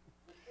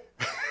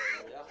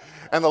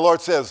 And the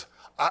Lord says,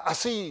 I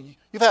see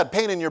you've had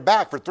pain in your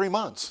back for 3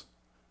 months.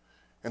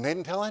 And they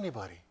didn't tell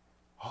anybody.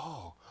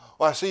 Oh,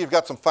 well, I see you've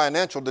got some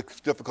financial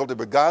difficulty,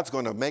 but God's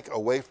going to make a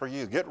way for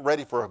you. Get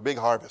ready for a big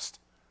harvest.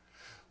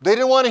 They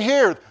didn't want to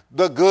hear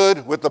the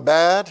good with the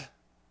bad,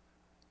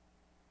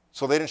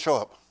 so they didn't show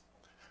up.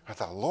 I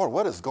thought, Lord,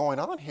 what is going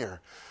on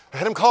here?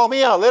 Let him call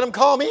me out. Let him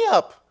call me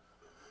up.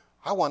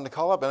 I wanted to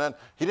call up, and then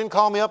he didn't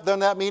call me up during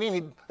that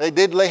meeting. They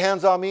did lay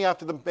hands on me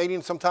after the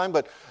meeting sometime,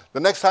 but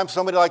the next time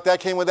somebody like that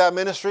came with that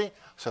ministry, I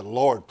said,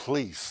 Lord,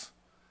 please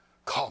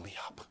call me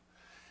up.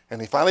 And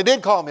he finally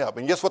did call me up,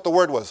 and guess what the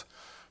word was?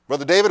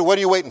 Brother David, what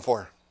are you waiting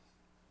for?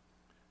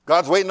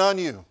 God's waiting on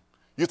you.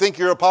 You think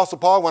you're Apostle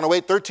Paul? Want to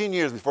wait 13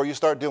 years before you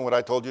start doing what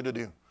I told you to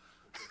do.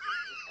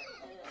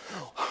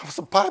 It's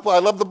the Bible. I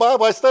love the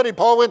Bible. I studied.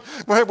 Paul went,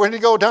 when he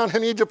go down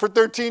in Egypt for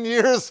 13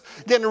 years,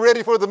 getting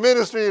ready for the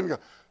ministry, and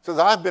says,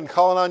 I've been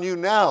calling on you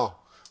now.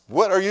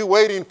 What are you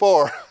waiting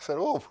for? I said,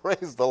 oh,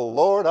 praise the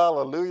Lord.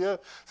 Hallelujah.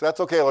 So that's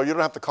okay, Lord. You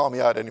don't have to call me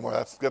out anymore.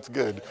 That's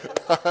good.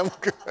 I'm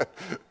good.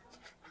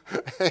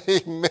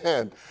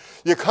 Amen.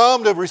 You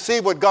come to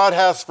receive what God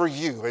has for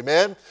you.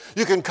 Amen.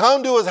 You can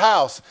come to his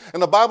house.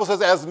 And the Bible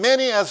says, as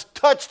many as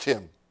touched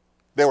him,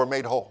 they were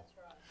made whole.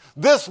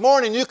 This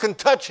morning, you can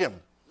touch him.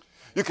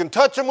 You can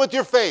touch him with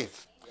your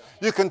faith.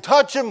 You can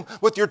touch him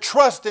with your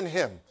trust in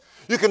him.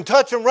 You can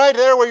touch him right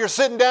there where you're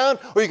sitting down,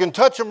 or you can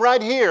touch him right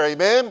here,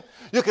 amen?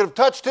 You could have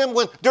touched him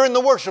during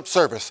the worship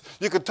service.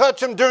 You could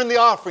touch him during the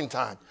offering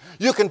time.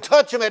 You can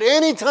touch him at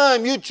any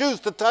time you choose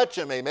to touch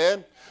him,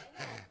 amen?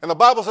 And the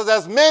Bible says,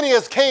 as many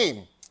as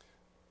came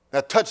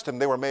that touched him,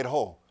 they were made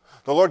whole.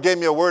 The Lord gave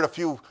me a word a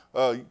few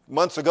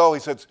months ago. He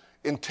says,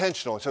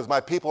 intentional. He says, my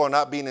people are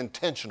not being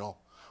intentional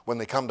when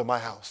they come to my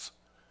house.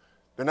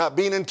 They're not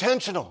being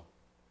intentional.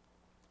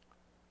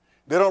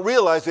 They don't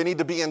realize they need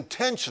to be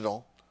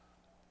intentional.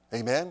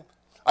 Amen.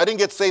 I didn't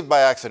get saved by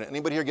accident.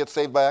 Anybody here get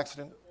saved by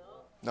accident?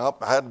 No. Nope,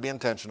 I had to be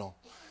intentional.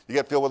 You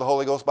get filled with the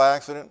Holy Ghost by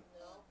accident?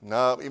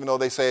 No, even though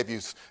they say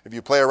if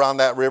you play around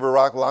that river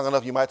rock long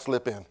enough, you might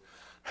slip in.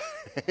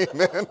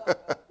 Amen.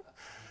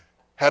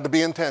 Had to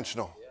be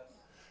intentional.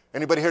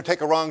 Anybody here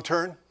take a wrong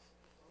turn?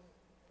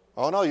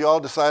 Oh no, you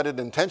all decided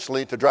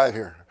intentionally to drive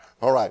here.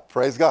 All right,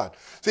 praise God.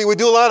 See, we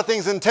do a lot of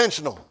things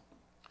intentional.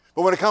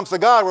 But when it comes to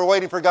God, we're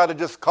waiting for God to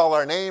just call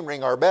our name,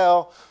 ring our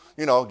bell,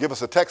 give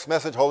us a text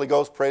message, Holy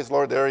Ghost, praise the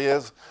Lord, there he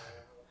is.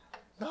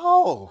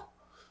 No.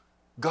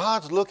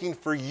 God's looking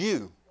for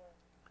you.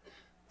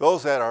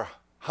 Those that are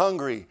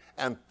hungry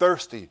and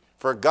thirsty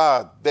for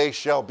God, they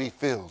shall be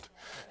filled.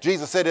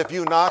 Jesus said, if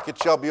you knock,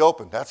 it shall be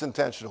opened. That's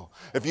intentional.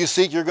 If you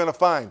seek, you're going to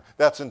find.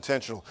 That's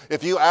intentional.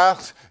 If you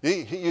ask,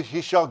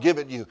 he shall give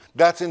it you.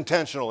 That's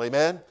intentional.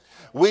 Amen?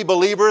 We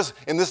believers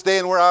in this day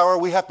and hour,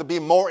 we have to be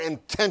more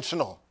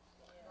intentional.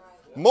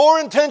 More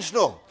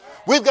intentional.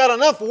 We've got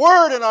enough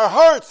word in our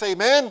hearts,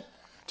 amen,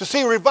 to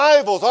see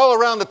revivals all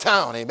around the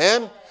town,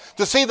 amen.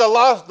 To see the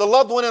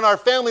loved one in our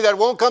family that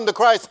won't come to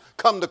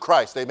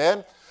Christ,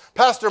 amen.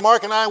 Pastor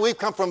Mark and I, we've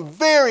come from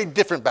very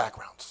different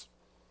backgrounds.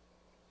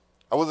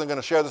 I wasn't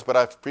going to share this, but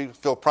I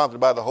feel prompted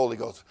by the Holy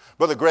Ghost.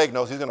 Brother Greg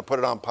knows, he's going to put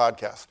it on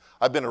podcast.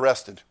 I've been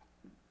arrested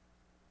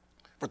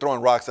for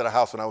throwing rocks at a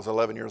house when I was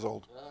 11 years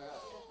old.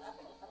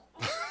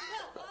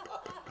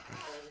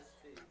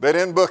 They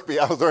didn't book me.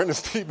 I was earning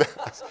tea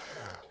bags.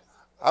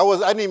 I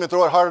didn't even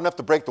throw it hard enough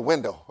to break the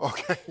window,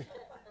 okay?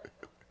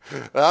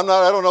 I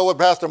don't know what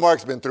Pastor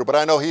Mark's been through, but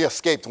I know he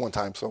escaped one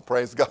time, so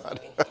praise God.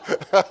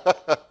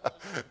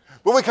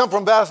 But we come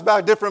from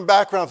different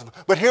backgrounds,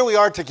 but here we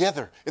are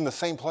together in the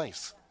same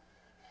place.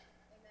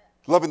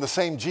 Loving the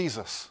same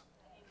Jesus.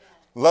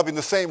 Loving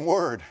the same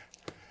word.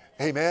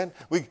 Amen.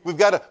 We've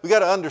got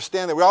to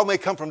understand that we all may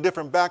come from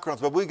different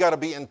backgrounds, but we've got to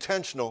be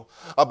intentional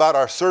about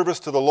our service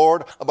to the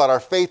Lord, about our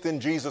faith in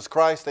Jesus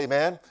Christ.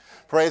 Amen.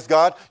 Praise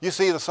God. You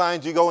see the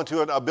signs, you go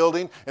into a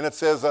building and it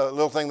says a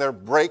little thing there,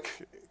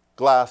 break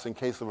glass in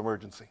case of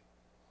emergency.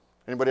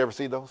 Anybody ever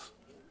see those?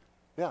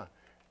 Yeah.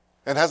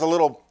 And it has a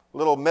little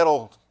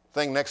metal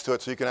thing next to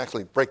it so you can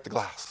actually break the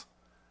glass.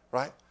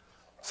 Right?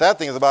 Sad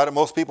thing is about it,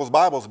 most people's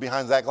Bibles are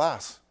behind that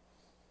glass.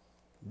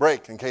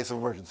 Break in case of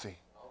emergency.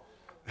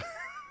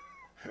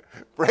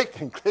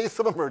 Break in case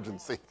of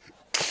emergency.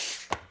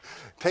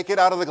 Take it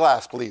out of the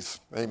glass, please.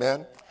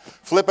 Amen.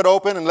 Flip it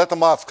open and let the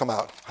moths come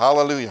out.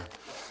 Hallelujah.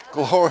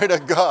 Glory to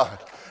God.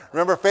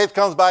 Remember, faith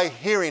comes by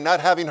hearing, not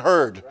having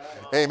heard.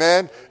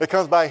 Amen. It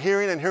comes by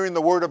hearing and hearing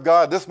the word of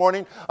God. This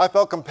morning, I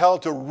felt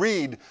compelled to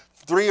read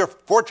 3 or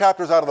 4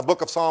 chapters out of the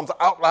book of Psalms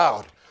out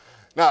loud.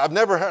 Now, I've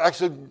never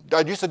actually,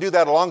 I used to do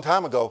that a long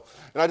time ago,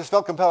 and I just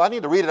felt compelled, I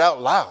need to read it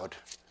out loud.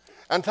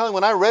 I'm telling you,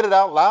 when I read it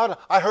out loud,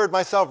 I heard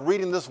myself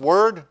reading this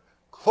word.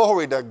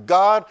 Glory to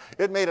God.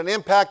 It made an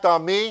impact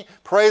on me.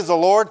 Praise the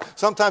Lord.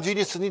 Sometimes you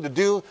just need to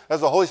do as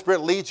the Holy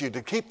Spirit leads you,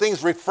 to keep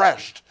things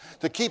refreshed,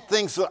 to keep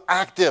things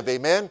active,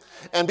 amen?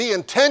 And be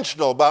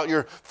intentional about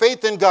your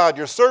faith in God,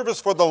 your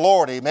service for the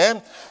Lord,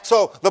 amen?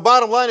 So the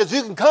bottom line is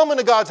you can come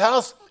into God's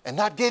house and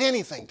not get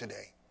anything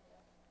today.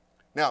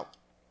 Now,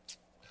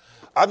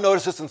 I've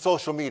noticed this in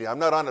social media. I'm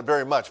not on it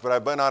very much, but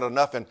I've been on it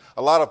enough, and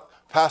a lot of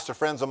pastor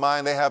friends of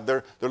mine, they have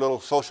their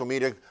little social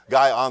media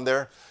guy on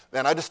there.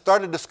 And I just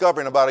started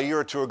discovering about a year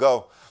or two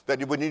ago that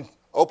when you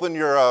open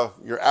your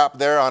app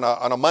there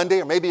on a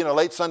Monday or maybe in a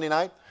late Sunday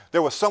night,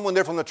 there was someone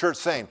there from the church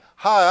saying,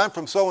 "Hi, I'm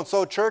from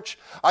so-and-so church.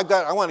 I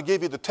want to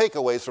give you the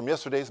takeaways from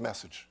yesterday's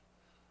message."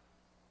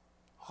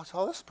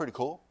 Oh, this is pretty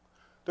cool.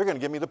 They're going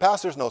to give me the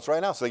pastor's notes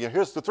right now. So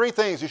here's the 3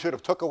 things you should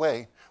have took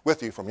away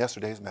with you from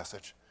yesterday's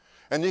message.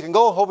 And you can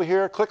go over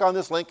here, click on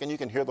this link, and you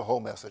can hear the whole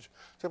message.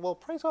 I said, well,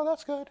 praise God,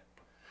 that's good.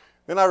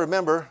 Then I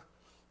remember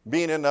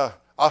being in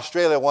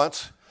Australia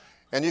once,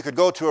 and you could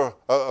go to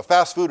a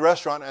fast food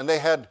restaurant, and they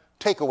had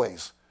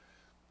takeaways.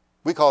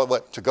 We call it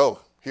what? To go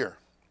here,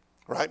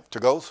 right? To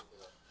goes.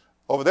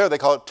 Over there, they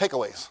call it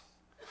takeaways.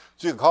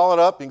 So you can call it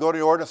up, you can go to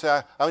your order and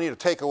say, I need a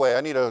takeaway.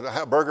 I need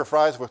a burger,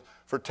 fries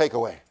for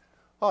takeaway.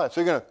 All right,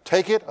 so you're going to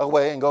take it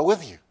away and go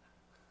with you.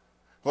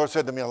 The Lord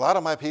said to me, a lot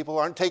of my people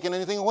aren't taking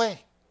anything away.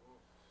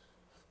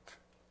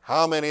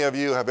 How many of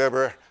you have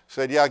ever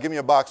said, yeah, give me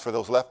a box for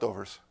those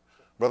leftovers?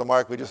 Brother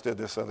Mark, we just did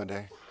this the other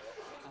day.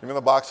 Give me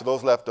the box of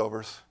those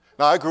leftovers.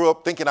 Now, I grew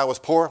up thinking I was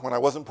poor when I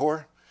wasn't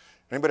poor.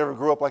 Anybody ever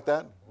grew up like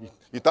that?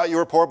 You thought you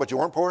were poor, but you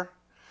weren't poor?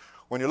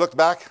 When you looked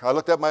back, I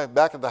looked at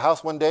back at the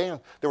house one day, and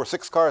there were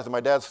 6 cars in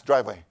my dad's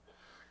driveway.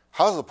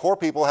 How does the poor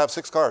people have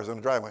 6 cars in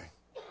the driveway?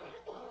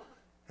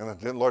 And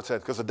the Lord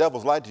said, because the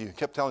devil's lied to you. He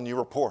kept telling you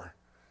were poor.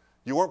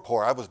 You weren't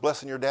poor. I was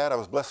blessing your dad. I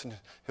was blessing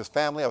his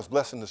family. I was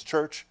blessing this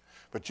church.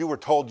 But you were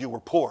told you were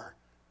poor.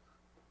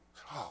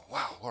 Oh,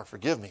 wow, Lord,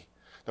 forgive me.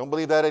 Don't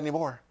believe that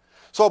anymore.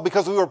 So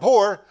because we were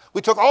poor,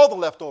 we took all the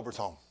leftovers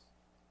home.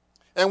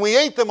 And we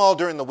ate them all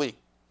during the week.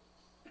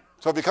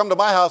 So if you come to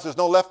my house, there's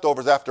no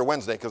leftovers after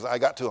Wednesday because I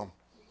got to them.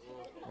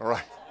 All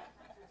right.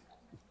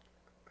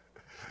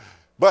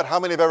 But how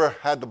many have ever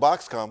had the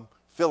box come,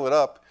 fill it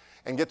up,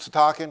 and get to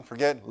talking,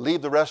 forget,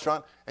 leave the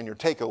restaurant, and your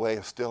takeaway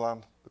is still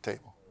on the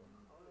table?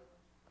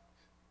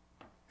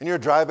 And you're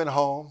driving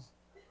home.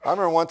 I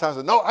remember one time I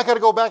said, no, I got to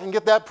go back and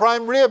get that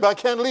prime rib. I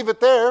can't leave it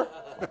there.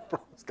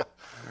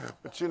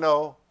 But you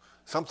know,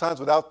 sometimes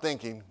without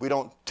thinking, we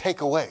don't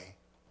take away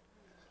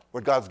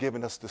what God's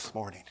given us this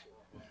morning,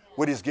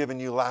 what he's given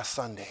you last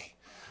Sunday,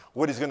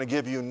 what he's going to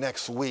give you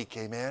next week,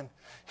 amen?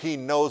 He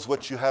knows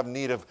what you have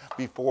need of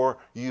before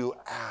you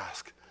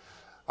ask.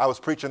 I was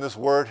preaching this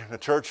word in a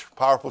church,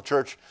 powerful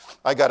church.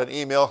 I got an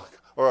email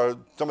or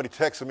somebody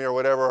texted me or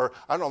whatever, or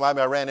I don't know,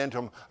 maybe I ran into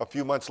him a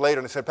few months later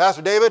and they said,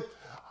 Pastor David,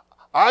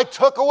 I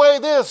took away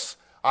this.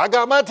 I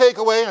got my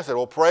takeaway. I said,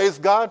 well, praise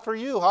God for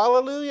you.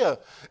 Hallelujah.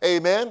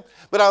 Amen.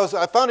 But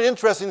I found it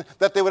interesting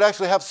that they would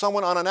actually have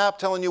someone on an app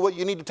telling you what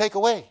you need to take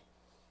away.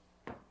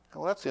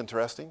 Well, that's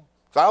interesting.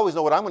 So I always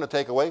know what I'm going to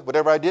take away.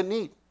 Whatever I didn't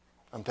eat,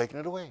 I'm taking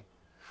it away.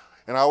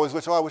 And I always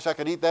wish, I wish I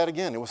could eat that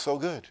again. It was so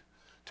good.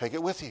 Take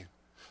it with you.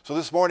 So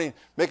this morning,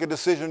 make a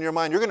decision in your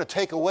mind. You're going to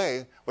take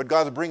away what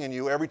God's bringing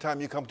you every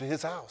time you come to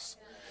his house.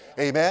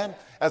 Amen.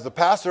 As the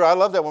pastor, I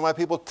love that when my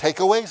people take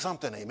away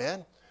something.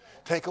 Amen.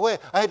 Take away.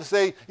 I hate to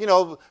say, you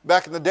know,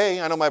 back in the day,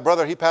 I know my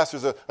brother, he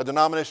pastors a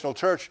denominational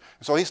church,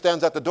 so he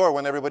stands at the door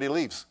when everybody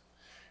leaves.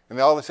 And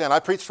they all say, and I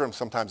preach for him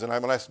sometimes, and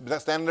when I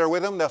stand there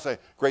with him, they'll say,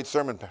 great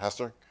sermon,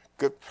 Pastor.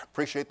 Good,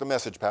 appreciate the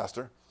message,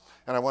 Pastor.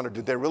 And I wonder,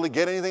 did they really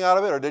get anything out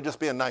of it, or are they just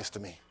being nice to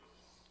me?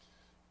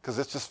 Because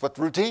it's just what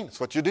routine, it's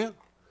what you do.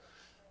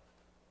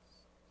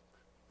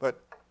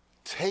 But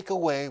take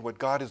away what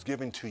God is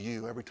giving to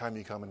you every time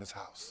you come in his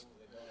house.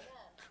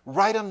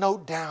 Write a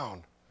note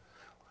down.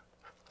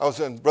 I was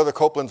in Brother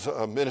Copeland's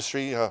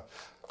ministry.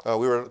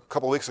 We were a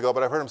couple weeks ago,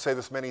 but I've heard him say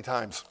this many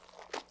times.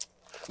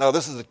 Now,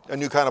 this is a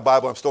new kind of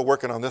Bible. I'm still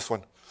working on this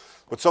one.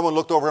 But someone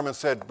looked over him and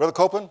said, Brother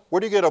Copeland, where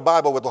do you get a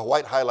Bible with a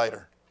white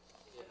highlighter?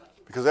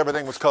 Because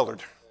everything was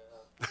colored.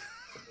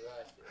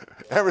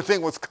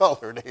 Everything was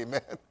colored,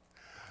 amen.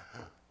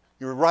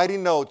 You're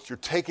writing notes. You're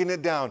taking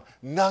it down.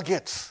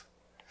 Nuggets.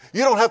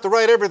 You don't have to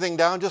write everything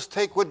down. Just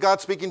take what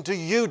God's speaking to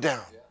you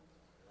down.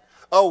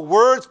 A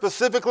word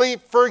specifically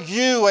for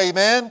you,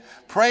 amen.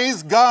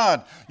 Praise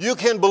God. You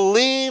can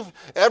believe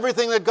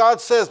everything that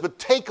God says, but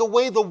take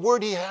away the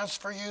word he has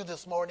for you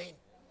this morning.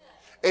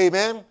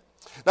 Amen.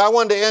 Now, I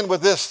wanted to end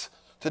with this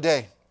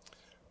today.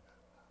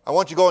 I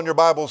want you to go in your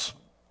Bibles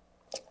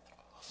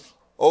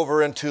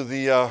over into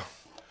the,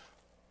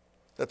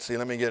 let's see,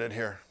 let me get it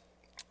here.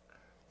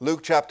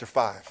 Luke chapter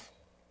 5.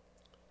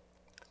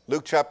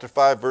 Luke chapter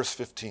 5, verse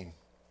 15.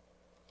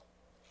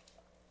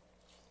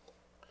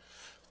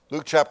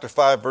 Luke chapter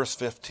 5, verse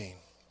 15.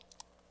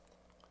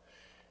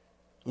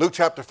 Luke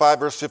chapter 5,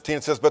 verse 15,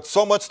 it says, but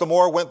so much the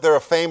more went there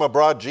a fame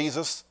abroad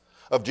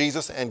of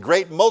Jesus, and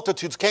great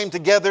multitudes came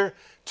together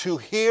to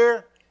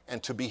hear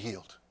and to be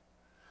healed.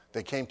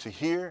 They came to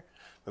hear.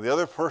 The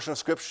other portion of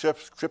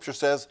Scripture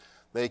says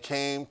they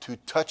came to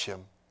touch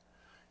him.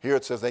 Here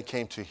it says they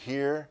came to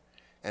hear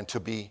and to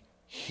be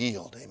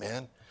healed.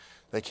 Amen.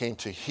 They came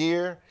to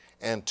hear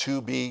and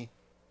to be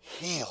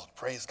healed.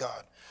 Praise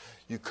God.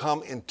 You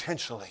come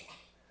intentionally.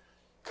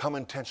 Come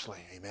intentionally.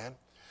 Amen.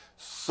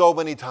 So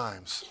many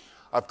times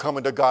I've come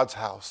into God's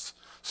house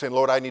saying,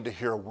 Lord, I need to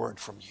hear a word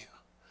from you.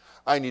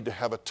 I need to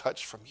have a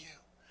touch from you.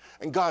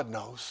 And God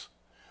knows.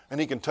 And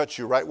he can touch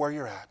you right where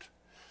you're at.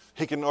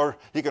 He can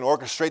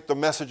orchestrate the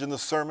message in the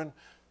sermon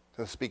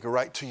to speak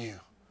right to you.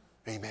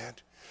 Amen.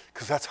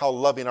 Because that's how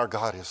loving our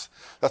God is.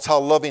 That's how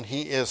loving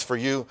he is for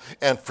you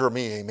and for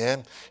me.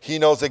 Amen. He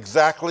knows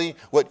exactly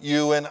what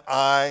you and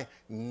I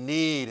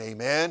need.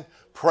 Amen.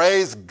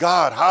 Praise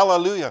God.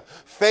 Hallelujah.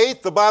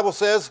 Faith, the Bible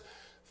says,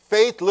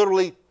 faith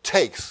literally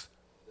takes.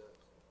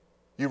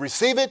 You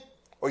receive it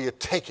or you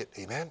take it.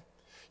 Amen.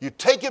 You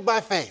take it by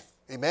faith.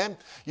 Amen.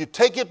 You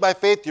take it by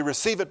faith. You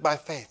receive it by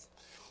faith.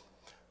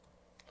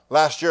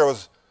 Last year we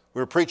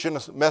were preaching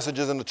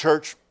messages in the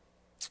church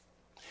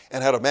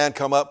and had a man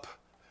come up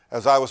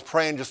as I was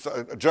praying, just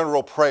a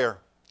general prayer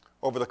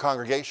over the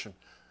congregation.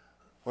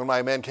 One of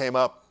my men came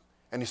up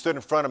and he stood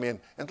in front of me, and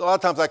a lot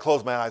of times I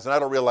close my eyes and I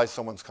don't realize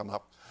someone's come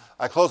up.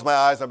 I close my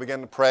eyes, I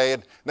begin to pray,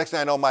 and next thing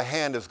I know, my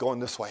hand is going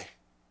this way.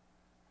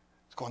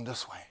 It's going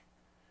this way.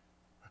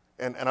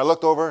 And I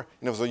looked over,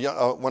 and it was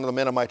one of the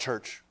men of my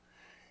church.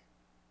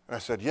 And I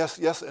said, yes,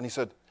 yes. And he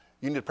said,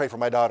 you need to pray for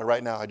my daughter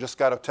right now. I just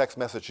got a text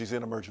message. She's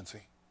in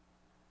emergency.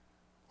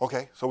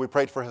 Okay, so we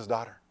prayed for his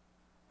daughter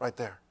right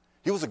there.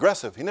 He was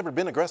aggressive. He'd never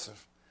been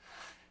aggressive.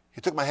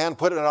 He took my hand,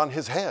 put it on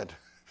his head,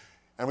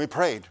 and we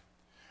prayed.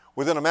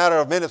 Within a matter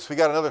of minutes, he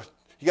got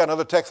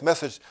another text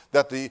message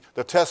that the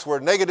tests were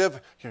negative.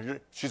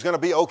 She's going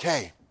to be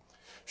okay.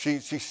 She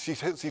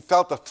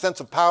felt the sense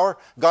of power.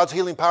 God's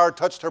healing power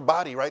touched her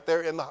body right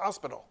there in the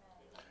hospital.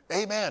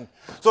 Amen.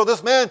 So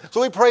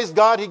we praised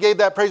God. He gave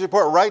that praise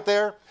report right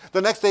there. The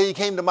next day he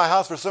came to my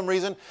house for some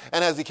reason.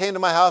 And as he came to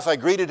my house, I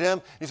greeted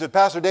him. He said,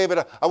 Pastor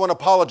David, I want to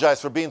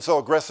apologize for being so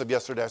aggressive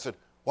yesterday. I said,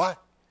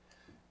 what?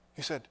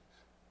 He said,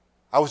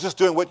 I was just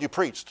doing what you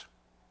preached.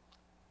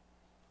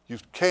 You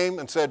came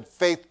and said,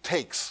 faith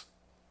takes.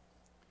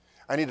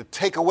 I need to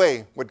take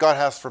away what God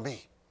has for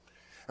me.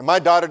 And my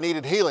daughter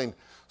needed healing.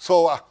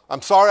 So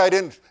I'm sorry I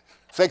didn't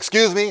say,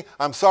 excuse me.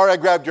 I'm sorry I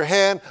grabbed your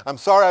hand. I'm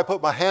sorry I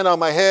put my hand on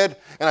my head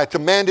and I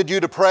commanded you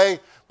to pray.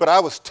 But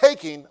I was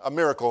taking a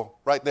miracle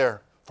right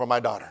there for my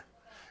daughter.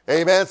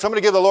 Amen.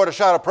 Somebody give the Lord a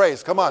shout of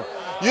praise. Come on.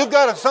 You've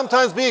got to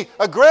sometimes be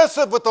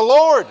aggressive with the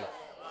Lord.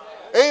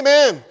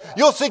 Amen.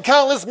 You'll see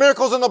countless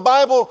miracles in the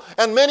Bible,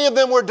 and many of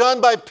them were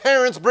done by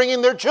parents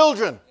bringing their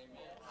children.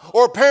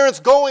 Or parents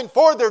going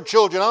for their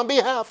children on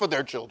behalf of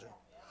their children.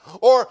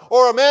 Or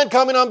a man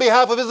coming on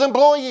behalf of his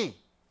employee.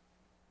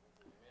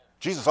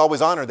 Jesus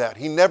always honored that.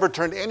 He never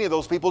turned any of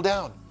those people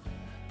down.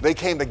 They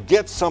came to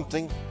get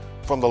something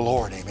from the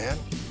Lord. Amen.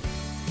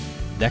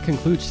 That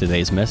concludes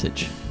today's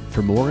message.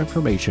 For more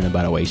information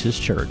about Oasis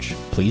Church,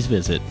 please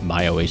visit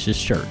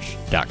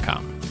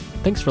myoasischurch.com.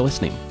 Thanks for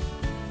listening.